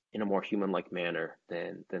task in a more human-like manner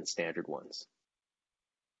than standard ones.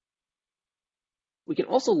 We can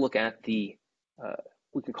also look at we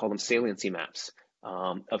can call them saliency maps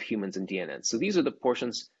of humans and DNNs. So these are the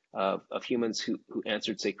portions of humans who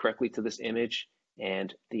answered, say, correctly to this image,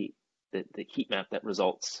 and the heat map that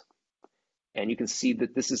results. And you can see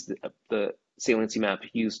that this is the saliency map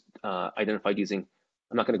identified using,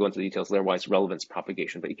 I'm not going to go into the details layer-wise relevance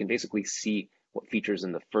propagation, but you can basically see what features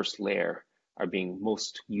in the first layer are being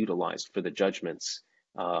most utilized for the judgments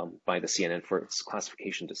by the CNN for its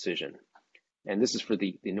classification decision. And this is for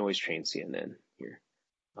the noise trained CNN here.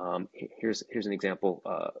 Here's an example: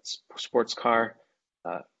 sports car,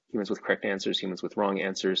 humans with correct answers, humans with wrong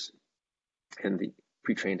answers, and the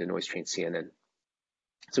pre-trained and noise trained CNN.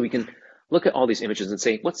 So we can look at all these images and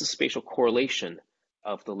say, what's the spatial correlation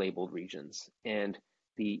of the labeled regions? And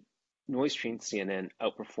the noise trained CNN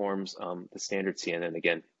outperforms the standard CNN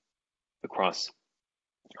again across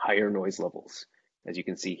higher noise levels, as you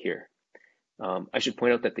can see here. I should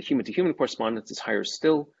point out that the human-to-human correspondence is higher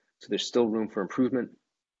still, so there's still room for improvement,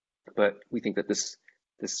 but we think that this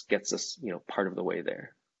gets us, part of the way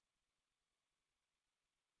there.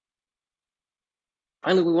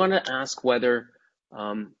 Finally, we want to ask whether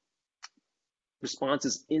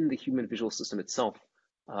responses in the human visual system itself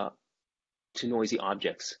to noisy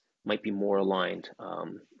objects might be more aligned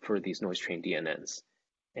for these noise-trained DNNs.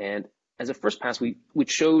 And as a first pass, we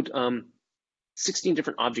showed 16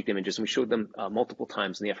 different object images, and we showed them multiple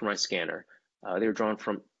times in the fMRI scanner. They were drawn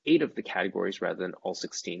from 8 of the categories rather than all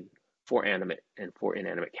 16, 4 animate and 4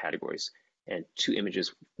 inanimate categories, and 2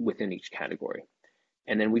 images within each category.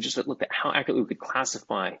 And then we just looked at how accurately we could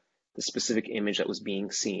classify the specific image that was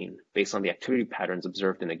being seen based on the activity patterns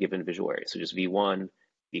observed in a given visual area. So just V1,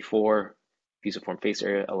 V4, fusiform face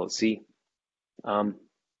area, LOC.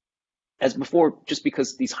 As before, just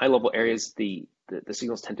because these high-level areas, the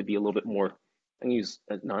signals tend to be a little bit more, I'm going to use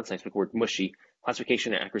a non-scientific word, mushy.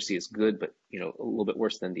 Classification and accuracy is good, but a little bit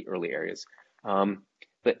worse than the early areas.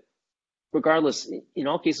 But regardless, in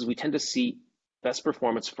all cases, we tend to see best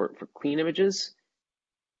performance for clean images.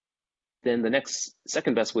 Then the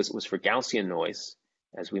second best was for Gaussian noise,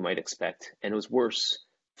 as we might expect, and it was worse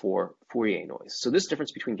for Fourier noise. So this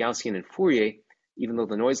difference between Gaussian and Fourier, even though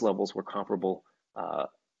the noise levels were comparable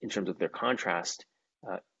in terms of their contrast,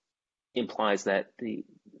 implies that the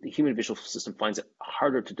human visual system finds it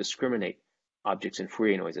harder to discriminate objects in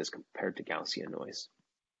Fourier noise as compared to Gaussian noise.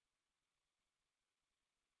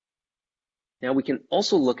 Now we can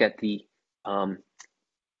also look at the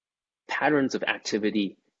patterns of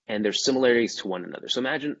activity and their similarities to one another. So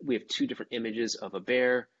imagine we have 2 different images of a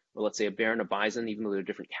bear, or let's say a bear and a bison, even though they're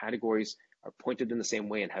different categories, are pointed in the same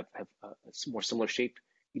way and have a more similar shape.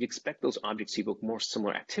 You'd expect those objects to evoke more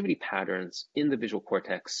similar activity patterns in the visual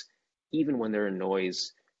cortex, even when they're in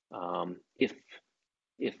noise, if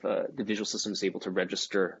the visual system is able to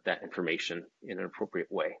register that information in an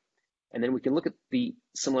appropriate way. And then we can look at the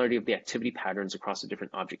similarity of the activity patterns across the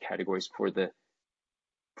different object categories for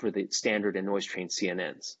for the standard and noise-trained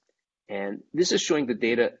CNNs. And this is showing the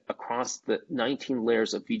data across the 19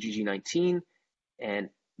 layers of VGG19 and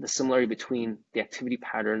the similarity between the activity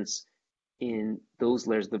patterns in those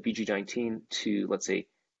layers of the VGG19 to, let's say,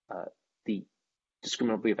 the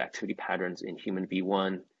discriminability of activity patterns in human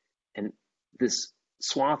V1. And this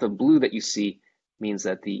swath of blue that you see means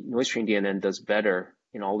that the noise-trained DNN does better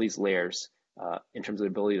in all these layers in terms of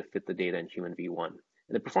the ability to fit the data in human V1.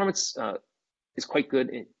 And the performance is quite good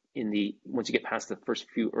in the once you get past the first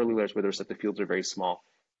few early layers where the receptive fields are very small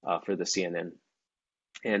for the CNN,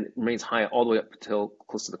 and remains high all the way up until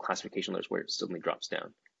close to the classification layers where it suddenly drops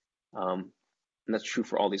down. And that's true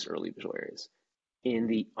for all these early visual areas. In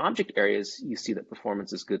the object areas, you see that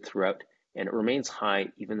performance is good throughout, and it remains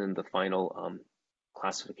high even in the final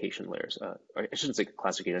classification layers. Or I shouldn't say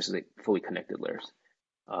classification, I should say fully connected layers.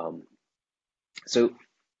 So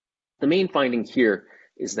the main finding here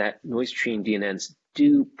is that noise-trained DNNs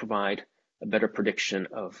do provide a better prediction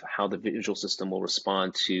of how the visual system will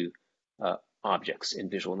respond to objects in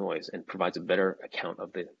visual noise, and provides a better account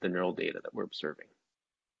of the neural data that we're observing.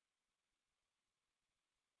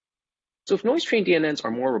 So if noise-trained DNNs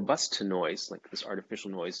are more robust to noise, like this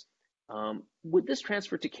artificial noise, would this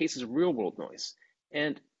transfer to cases of real-world noise?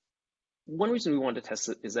 And one reason we wanted to test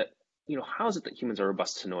it is that, how is it that humans are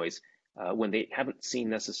robust to noise when they haven't seen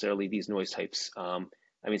necessarily these noise types?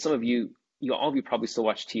 I mean, some of you, all of you probably still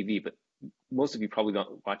watch TV, but most of you probably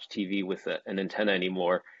don't watch TV with an antenna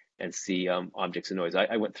anymore and see objects and noise.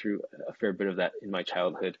 I went through a fair bit of that in my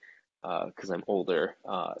childhood because I'm older.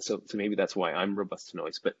 So maybe that's why I'm robust to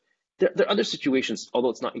noise. But there are other situations, although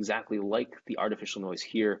it's not exactly like the artificial noise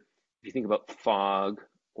here. If you think about fog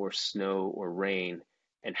or snow or rain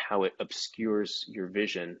and how it obscures your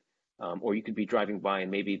vision, or you could be driving by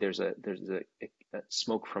and maybe there's a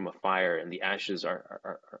smoke from a fire and the ashes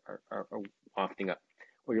are wafting up,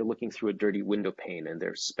 or you're looking through a dirty window pane and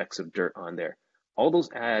there's specks of dirt on there. All those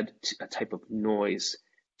add a type of noise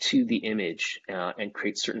to the image and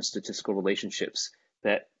create certain statistical relationships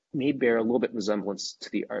that may bear a little bit resemblance to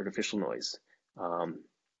the artificial noise.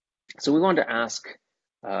 So we wanted to ask,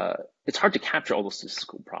 it's hard to capture all those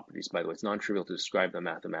statistical properties, by the way. It's non-trivial to describe them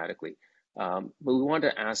mathematically. But we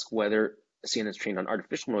wanted to ask whether CNNs trained on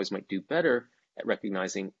artificial noise might do better at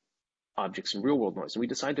recognizing objects in real-world noise. And we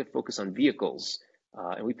decided to focus on vehicles,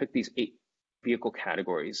 and we picked these 8 vehicle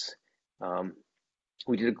categories.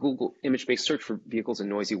 We did a Google image-based search for vehicles in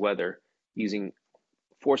noisy weather using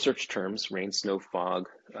 4 search terms: rain, snow, fog,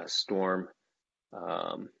 storm,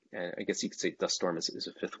 and I guess you could say dust storm is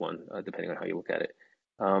a 5th one, depending on how you look at it.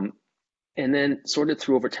 And then sorted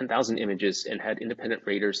through over 10,000 images and had independent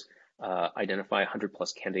raters identify 100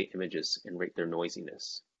 plus candidate images and rate their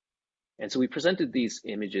noisiness. And so we presented these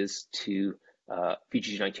images to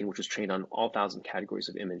VGG19, which was trained on all 1,000 categories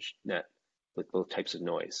of ImageNet with both types of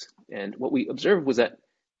noise. And what we observed was that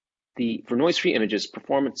for noise-free images,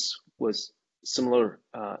 performance was similar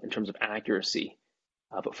in terms of accuracy.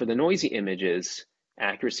 But for the noisy images,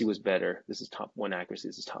 accuracy was better. This is top 1 accuracy,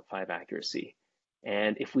 this is top 5 accuracy.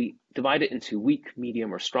 And if we divide it into weak,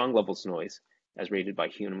 medium, or strong levels of noise, as rated by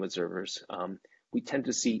human observers, we tend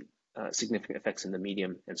to see significant effects in the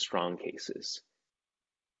medium and strong cases.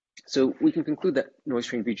 So we can conclude that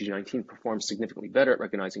noise-trained VGG19 performs significantly better at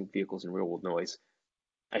recognizing vehicles in real-world noise.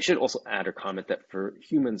 I should also add or comment that for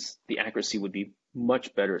humans, the accuracy would be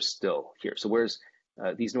much better still here. So whereas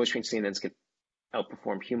these noise-trained CNNs can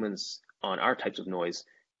outperform humans on our types of noise,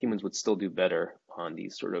 humans would still do better on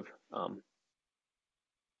these sort of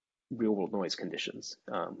real-world noise conditions.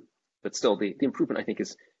 But still, the improvement, I think,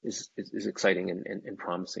 is exciting and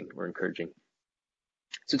promising or encouraging.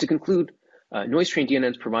 So to conclude, noise-trained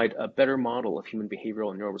DNNs provide a better model of human behavioral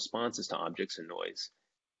and neural responses to objects and noise.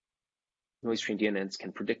 Noise-trained DNNs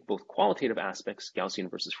can predict both qualitative aspects, Gaussian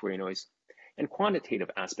versus Fourier noise, and quantitative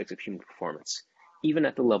aspects of human performance, even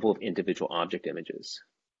at the level of individual object images.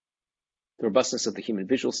 The robustness of the human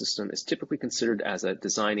visual system is typically considered as a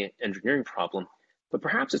design engineering problem, but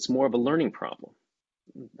perhaps it's more of a learning problem.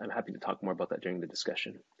 I'm happy to talk more about that during the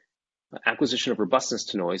discussion. Acquisition of robustness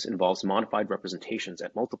to noise involves modified representations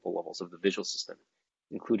at multiple levels of the visual system,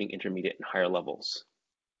 including intermediate and higher levels.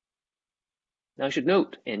 Now I should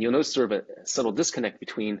note, and you'll notice sort of a subtle disconnect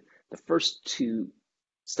between the first 2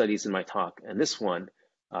 studies in my talk and this one,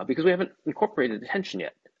 because we haven't incorporated attention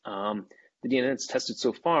yet. The DNNs tested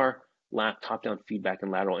so far lack top-down feedback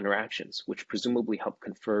and lateral interactions, which presumably help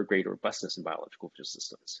confer greater robustness in biological visual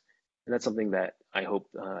systems. And that's something that I hope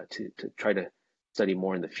to try to study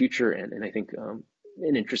more in the future. And I think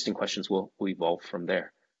interesting questions will evolve from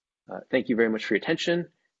there. Thank you very much for your attention.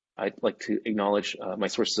 I'd like to acknowledge my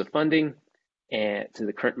sources of funding and to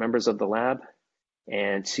the current members of the lab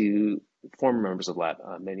and to former members of the lab,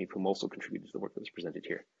 many of whom also contributed to the work that was presented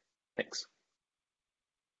here. Thanks.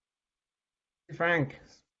 Frank,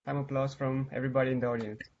 some applause from everybody in the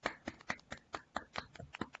audience.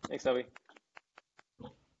 Thanks, Toby.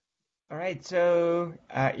 All right, so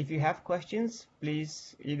if you have questions,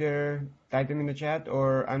 please either type them in the chat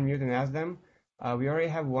or unmute and ask them. We already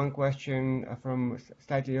have one question from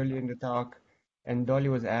slightly earlier in the talk, and Dolly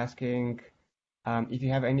was asking if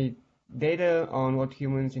you have any data on what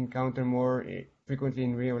humans encounter more frequently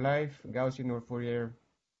in real life, Gaussian or Fourier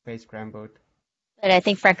phase scrambled. But I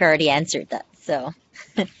think Frank already answered that, so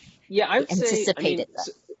yeah, I would say, anticipated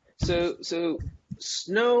that. So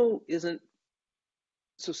snow isn't,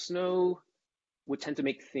 so snow would tend to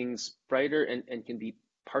make things brighter and can be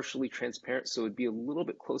partially transparent, so it'd be a little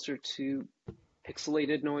bit closer to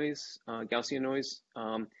pixelated noise, Gaussian noise.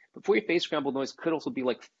 But Fourier phase scrambled noise could also be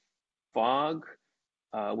like fog,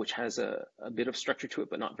 which has a bit of structure to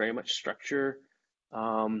it, but not very much structure.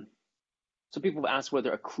 So people have asked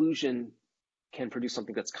whether occlusion can produce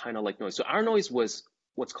something that's kind of like noise. So our noise was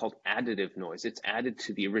what's called additive noise. It's added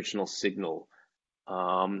to the original signal.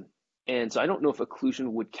 And so I don't know if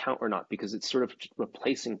occlusion would count or not because it's sort of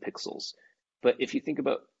replacing pixels. But if you think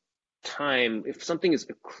about time, if something is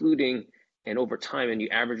occluding and over time and you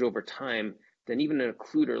average over time, then even an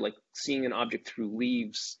occluder, like seeing an object through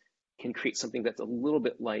leaves, can create something that's a little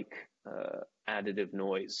bit like additive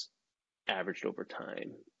noise averaged over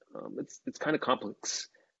time. It's kind of complex.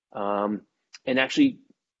 And actually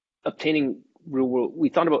obtaining real world, we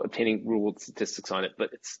thought about obtaining real world statistics on it,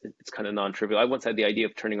 but it's kind of non-trivial. I once had the idea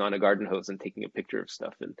of turning on a garden hose and taking a picture of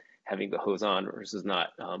stuff and having the hose on versus not,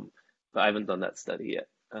 but I haven't done that study yet.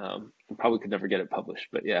 Probably could never get it published,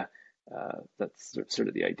 but yeah, that's sort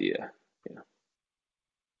of the idea. Yeah.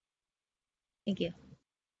 Thank you.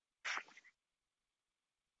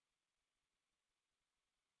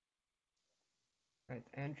 Right,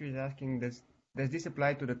 Andrew is asking, does this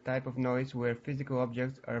apply to the type of noise where physical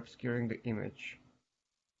objects are obscuring the image?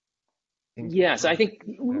 Yes, I think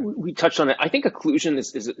we touched on it. I think occlusion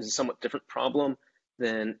is a somewhat different problem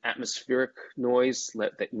than atmospheric noise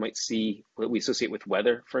that you might see, what we associate with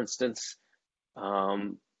weather, for instance.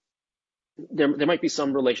 There might be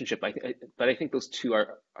some relationship, but I think those two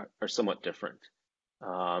are somewhat different.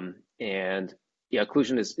 And yeah,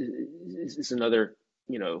 occlusion is another,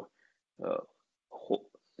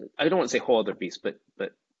 I don't want to say whole other beast, but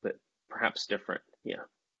perhaps different. Yeah.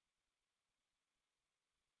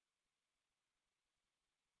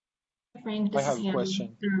 Frank, this I have is a Hannah.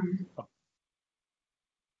 question.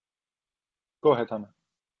 Go ahead, Hannah.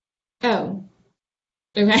 Oh,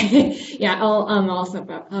 okay. Yeah, I'll step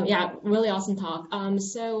up. Yeah, really awesome talk.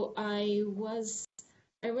 So I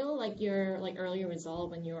really like your earlier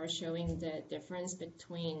result when you were showing the difference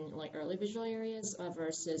between like early visual areas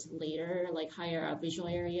versus later like higher up visual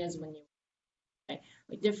areas when you like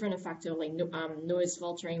different effect of like noise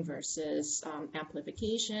filtering versus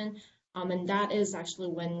amplification. And that is actually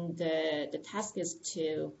when the task is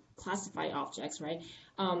to classify objects, right?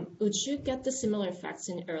 Would you get the similar effects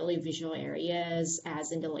in early visual areas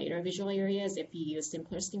as in the later visual areas if you use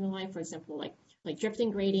simpler stimuli, for example, like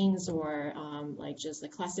drifting gratings or like just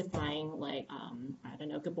like classifying like I don't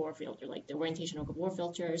know, Gabor filter, like the orientational Gabor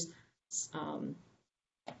filters.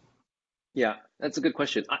 Yeah, that's a good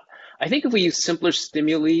question. I think if we use simpler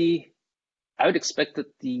stimuli, I would expect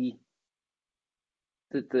that the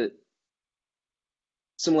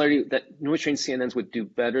similarity that noise trained CNNs would do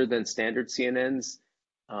better than standard CNNs,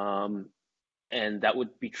 and that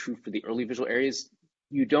would be true for the early visual areas.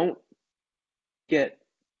 You don't get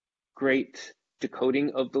great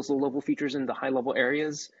decoding of those low-level features in the high-level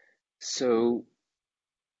areas, so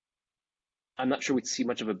I'm not sure we'd see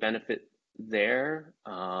much of a benefit there.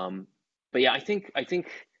 But yeah, I think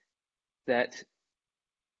that,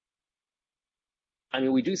 I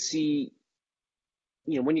mean, we do see,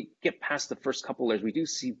 when you get past the first couple layers, we do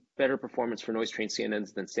see better performance for noise-trained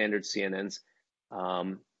CNNs than standard CNNs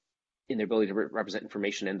in their ability to represent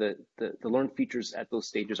information, and the learned features at those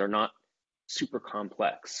stages are not super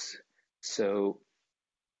complex. So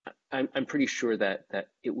I'm pretty sure that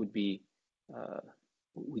it would be,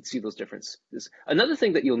 we'd see those differences. Another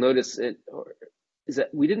thing that you'll notice is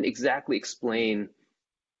that we didn't exactly explain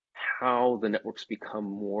how the networks become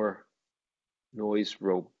more noise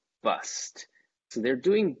robust. So they're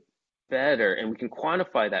doing better, and we can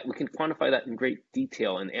quantify that. We can quantify that in great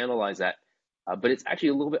detail and analyze that, but it's actually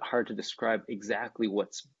a little bit hard to describe exactly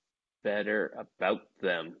what's better about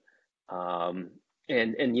them. And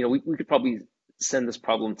we could probably send this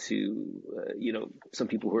problem to some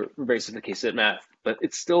people who are very sophisticated at math, but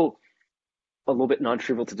it's still little bit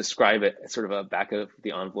non-trivial to describe it as sort of a back of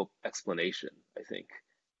the envelope explanation, I think,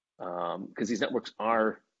 because these networks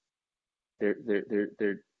are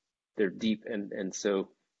they're deep, and so,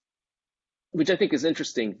 which I think is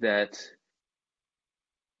interesting, that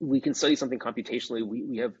we can study something computationally.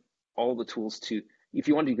 We have all the tools to, if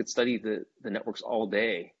you wanted, you could study the networks all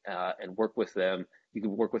day and work with them. You could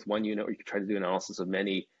work with one unit, or you could try to do analysis of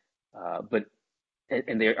many, but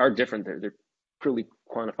they are different. They're purely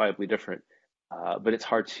quantifiably different, but it's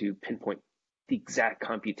hard to pinpoint the exact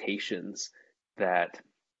computations that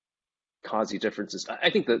cause these differences. I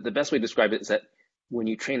think the best way to describe it is that when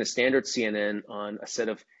you train a standard CNN on a set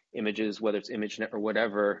of images, whether it's ImageNet or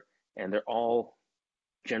whatever, and they're all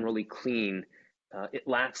generally clean, it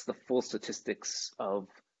lacks the full statistics of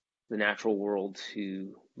the natural world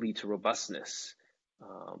to lead to robustness.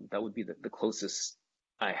 That would be the closest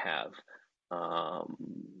I have.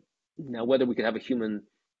 Now, whether we could have a human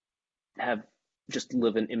just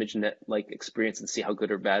live an ImageNet-like experience and see how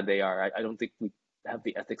good or bad they are, I don't think we have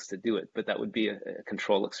the ethics to do it, but that would be a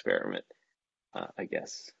control experiment, I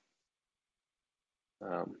guess.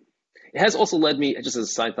 It has also led me, just as a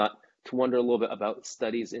side thought, to wonder a little bit about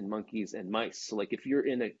studies in monkeys and mice. So like if you're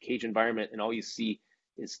in a cage environment and all you see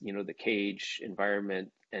is, the cage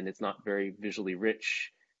environment, and it's not very visually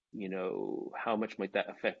rich, how much might that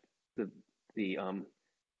affect the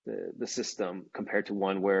system compared to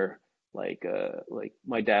one where like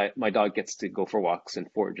my dog gets to go for walks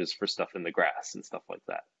and forages for stuff in the grass and stuff like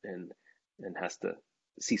that, and has to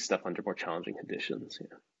see stuff under more challenging conditions.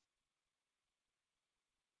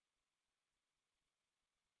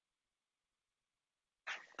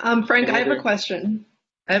 Frank, Any I have a other? question.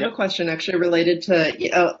 I have a Yep. question actually related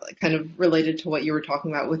to, kind of related to what you were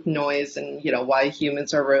talking about with noise and, why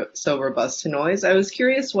humans are so robust to noise. I was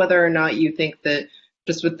curious whether or not you think that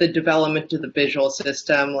just with the development of the visual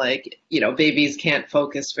system, like, babies can't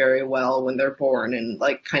focus very well when they're born, and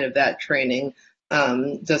like kind of that training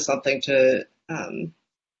does something to,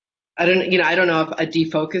 I don't know if a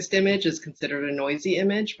defocused image is considered a noisy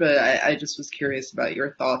image, but I just was curious about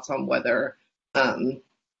your thoughts on whether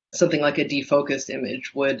something like a defocused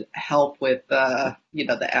image would help with the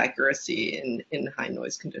accuracy in high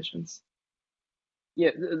noise conditions. Yeah,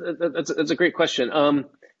 that's a great question.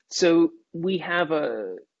 So we have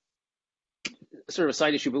a sort of a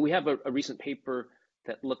side issue, but we have a recent paper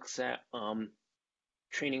that looks at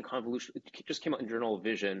training convolution. It just came out in Journal of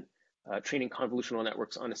Vision, training convolutional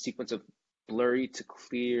networks on a sequence of blurry to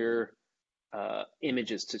clear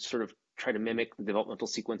images to sort of try to mimic the developmental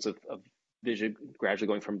sequence of vision gradually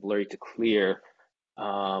going from blurry to clear.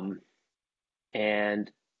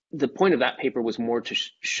 And the point of that paper was more to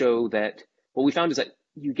show that what we found is that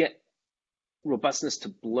you get robustness to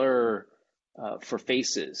blur for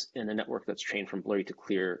faces in a network that's trained from blurry to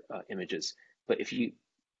clear images. But if you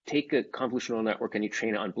take a convolutional network and you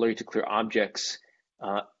train it on blurry to clear objects,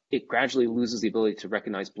 it gradually loses the ability to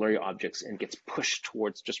recognize blurry objects and gets pushed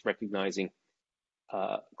towards just recognizing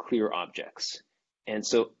clear objects. And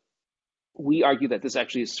so we argue that this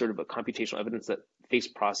actually is sort of a computational evidence that face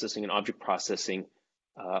processing and object processing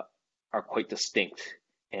are quite distinct,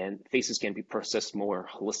 and faces can be processed more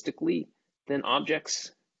holistically than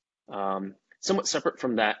objects. Somewhat separate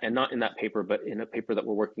from that, and not in that paper, but in a paper that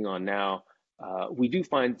we're working on now, we do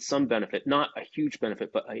find some benefit, not a huge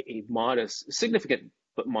benefit, but a modest, significant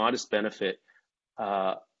but modest benefit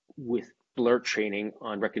with blur training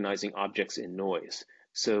on recognizing objects in noise.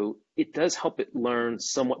 So it does help it learn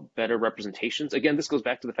somewhat better representations. Again, this goes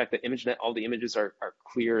back to the fact that ImageNet, all the images are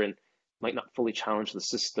clear and might not fully challenge the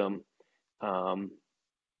system. The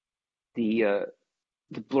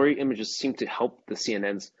blurry images seem to help the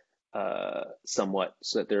CNNs somewhat,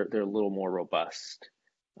 so that they're a little more robust.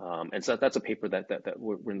 And so that's a paper that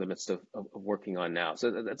we're in the midst of working on now.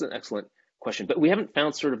 So that's an excellent question, but we haven't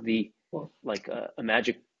found sort of the like a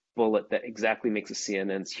magic bullet that exactly makes a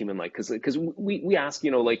CNNs human-like, because we ask,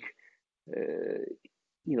 the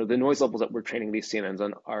noise levels that we're training these CNNs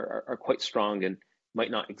on are quite strong and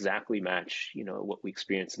might not exactly match, what we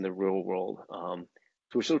experience in the real world. So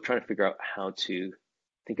we're still trying to figure out how to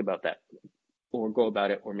think about that, or go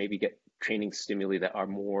about it, or maybe get training stimuli that are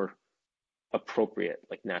more appropriate,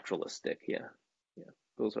 like naturalistic. Yeah.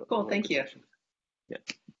 Those are Cool. Thank you. questions. Yeah.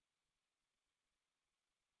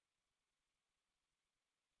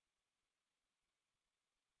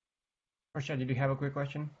 Portia, did you have a quick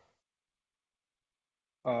question?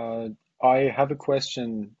 I have a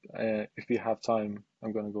question. If we have time,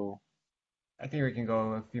 I'm gonna go. I think we can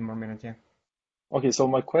go a few more minutes, yeah. Okay, so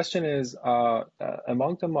my question is,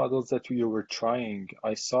 among the models that you were trying,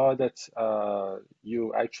 I saw that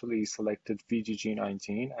you actually selected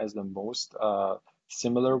VGG19 as the most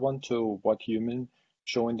similar one to what humans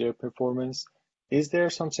show in their performance. Is there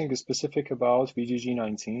something specific about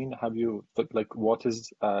VGG19? Have you, like, what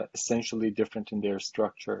is essentially different in their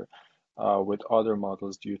structure with other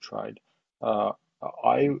models you tried? Uh,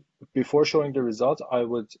 I, before showing the results, I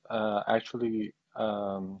would actually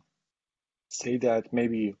say that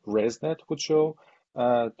maybe ResNet would show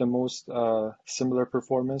the most similar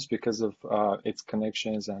performance because of its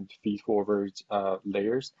connections and feed-forward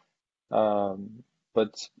layers. Um,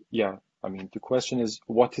 but yeah, I mean, the question is,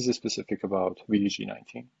 what is specific about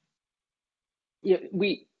VDG19? Yeah,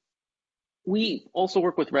 we also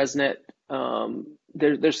work with ResNet.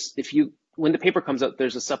 There's if you when the paper comes out,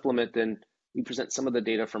 there's a supplement, and we present some of the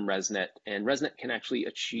data from ResNet, and ResNet can actually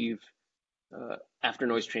achieve after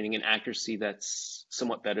noise training an accuracy that's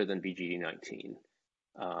somewhat better than VGD19.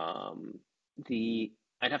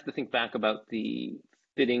 I'd have to think back about the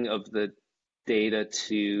fitting of the data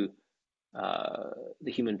to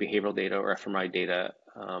the human behavioral data or fMRI data.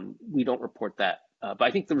 We don't report that, but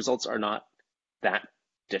I think the results are not that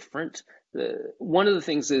different. One of the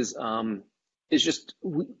things is just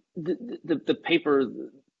the paper.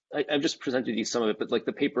 I've just presented you some of it, but like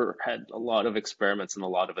the paper had a lot of experiments and a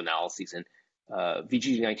lot of analyses, and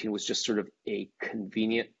VGG19 was just sort of a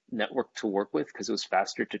convenient network to work with because it was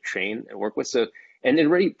faster to train and work with. So, and it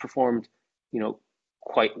already performed,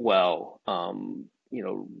 quite well,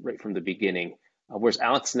 right from the beginning. Whereas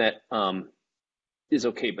AlexNet is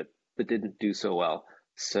okay, but didn't do so well.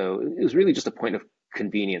 So it was really just a point of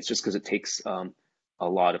convenience, just because it takes a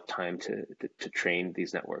lot of time to train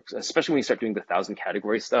these networks, especially when you start doing the 1,000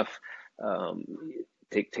 category stuff.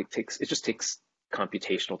 It just takes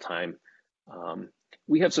computational time.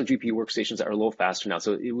 We have some GPU workstations that are a little faster now,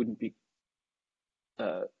 so it wouldn't be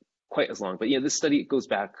quite as long. But yeah, this study goes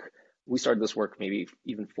back. We started this work maybe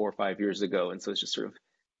even 4 or 5 years ago, and so it's just sort of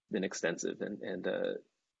been extensive. And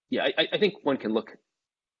yeah, I think one can look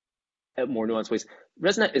at more nuanced ways.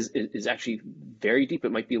 ResNet is actually very deep.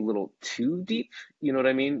 It might be a little too deep, you know what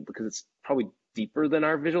I mean? Because it's probably deeper than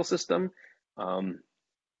our visual system.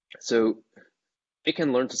 So it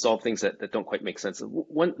can learn to solve things that don't quite make sense.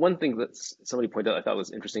 One thing that somebody pointed out I thought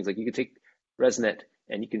was interesting is like you could take ResNet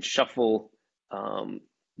and you can shuffle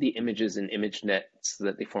the images in ImageNet so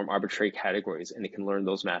that they form arbitrary categories, and it can learn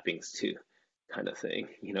those mappings too, kind of thing.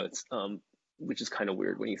 It's which is kind of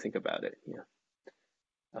weird when you think about it. Yeah.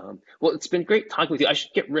 Well, it's been great talking with you. I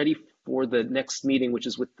should get ready for the next meeting, which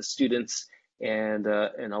is with the students, and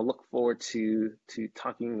I'll look forward to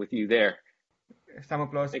talking with you there. Some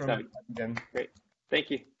applause Thanks, from Avi. everybody then. Great. Thank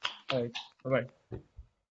you. All right. Bye-bye.